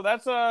 okay, so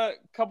that's a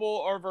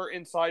couple of our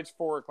insights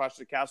for Clash of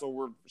the Castle.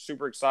 We're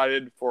super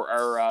excited for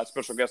our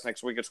special guest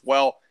next week as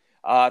well.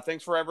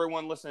 Thanks for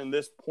everyone listening to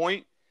this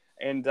point.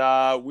 And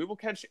we will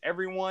catch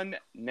everyone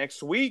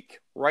next week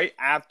right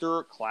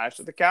after Clash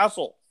of the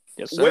Castle.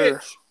 Yes, sir.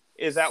 Which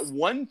is at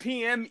 1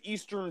 p.m.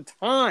 Eastern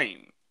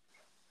Time.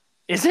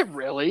 Is it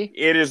really?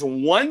 It is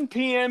 1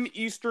 p.m.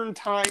 Eastern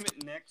Time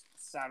next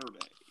Saturday.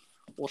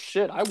 Well,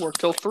 shit, I work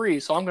till 3,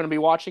 so I'm going to be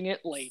watching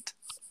it late.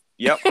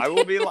 Yep, I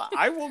will be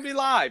I will be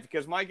live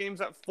because my game's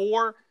at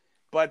 4.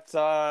 But,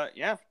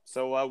 yeah,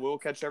 so we'll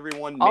catch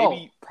everyone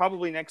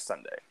probably next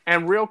Sunday.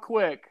 And real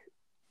quick,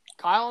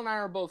 Kyle and I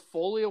are both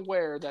fully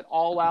aware that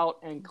All Out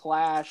and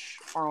Clash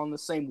are on the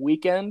same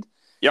weekend.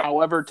 Yep.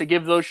 However, to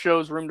give those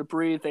shows room to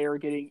breathe, they are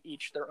getting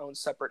each their own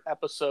separate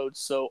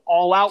episodes. So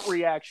All Out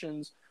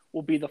reactions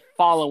will be the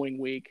following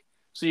week.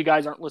 So you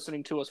guys aren't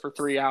listening to us for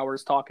 3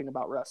 hours talking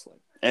about wrestling.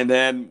 And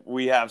then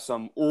we have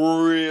some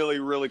really,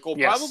 really cool.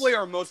 Yes. Probably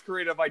our most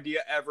creative idea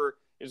ever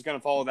is going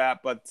to follow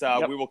that. But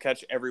we will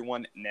catch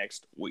everyone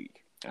next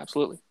week.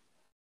 Absolutely.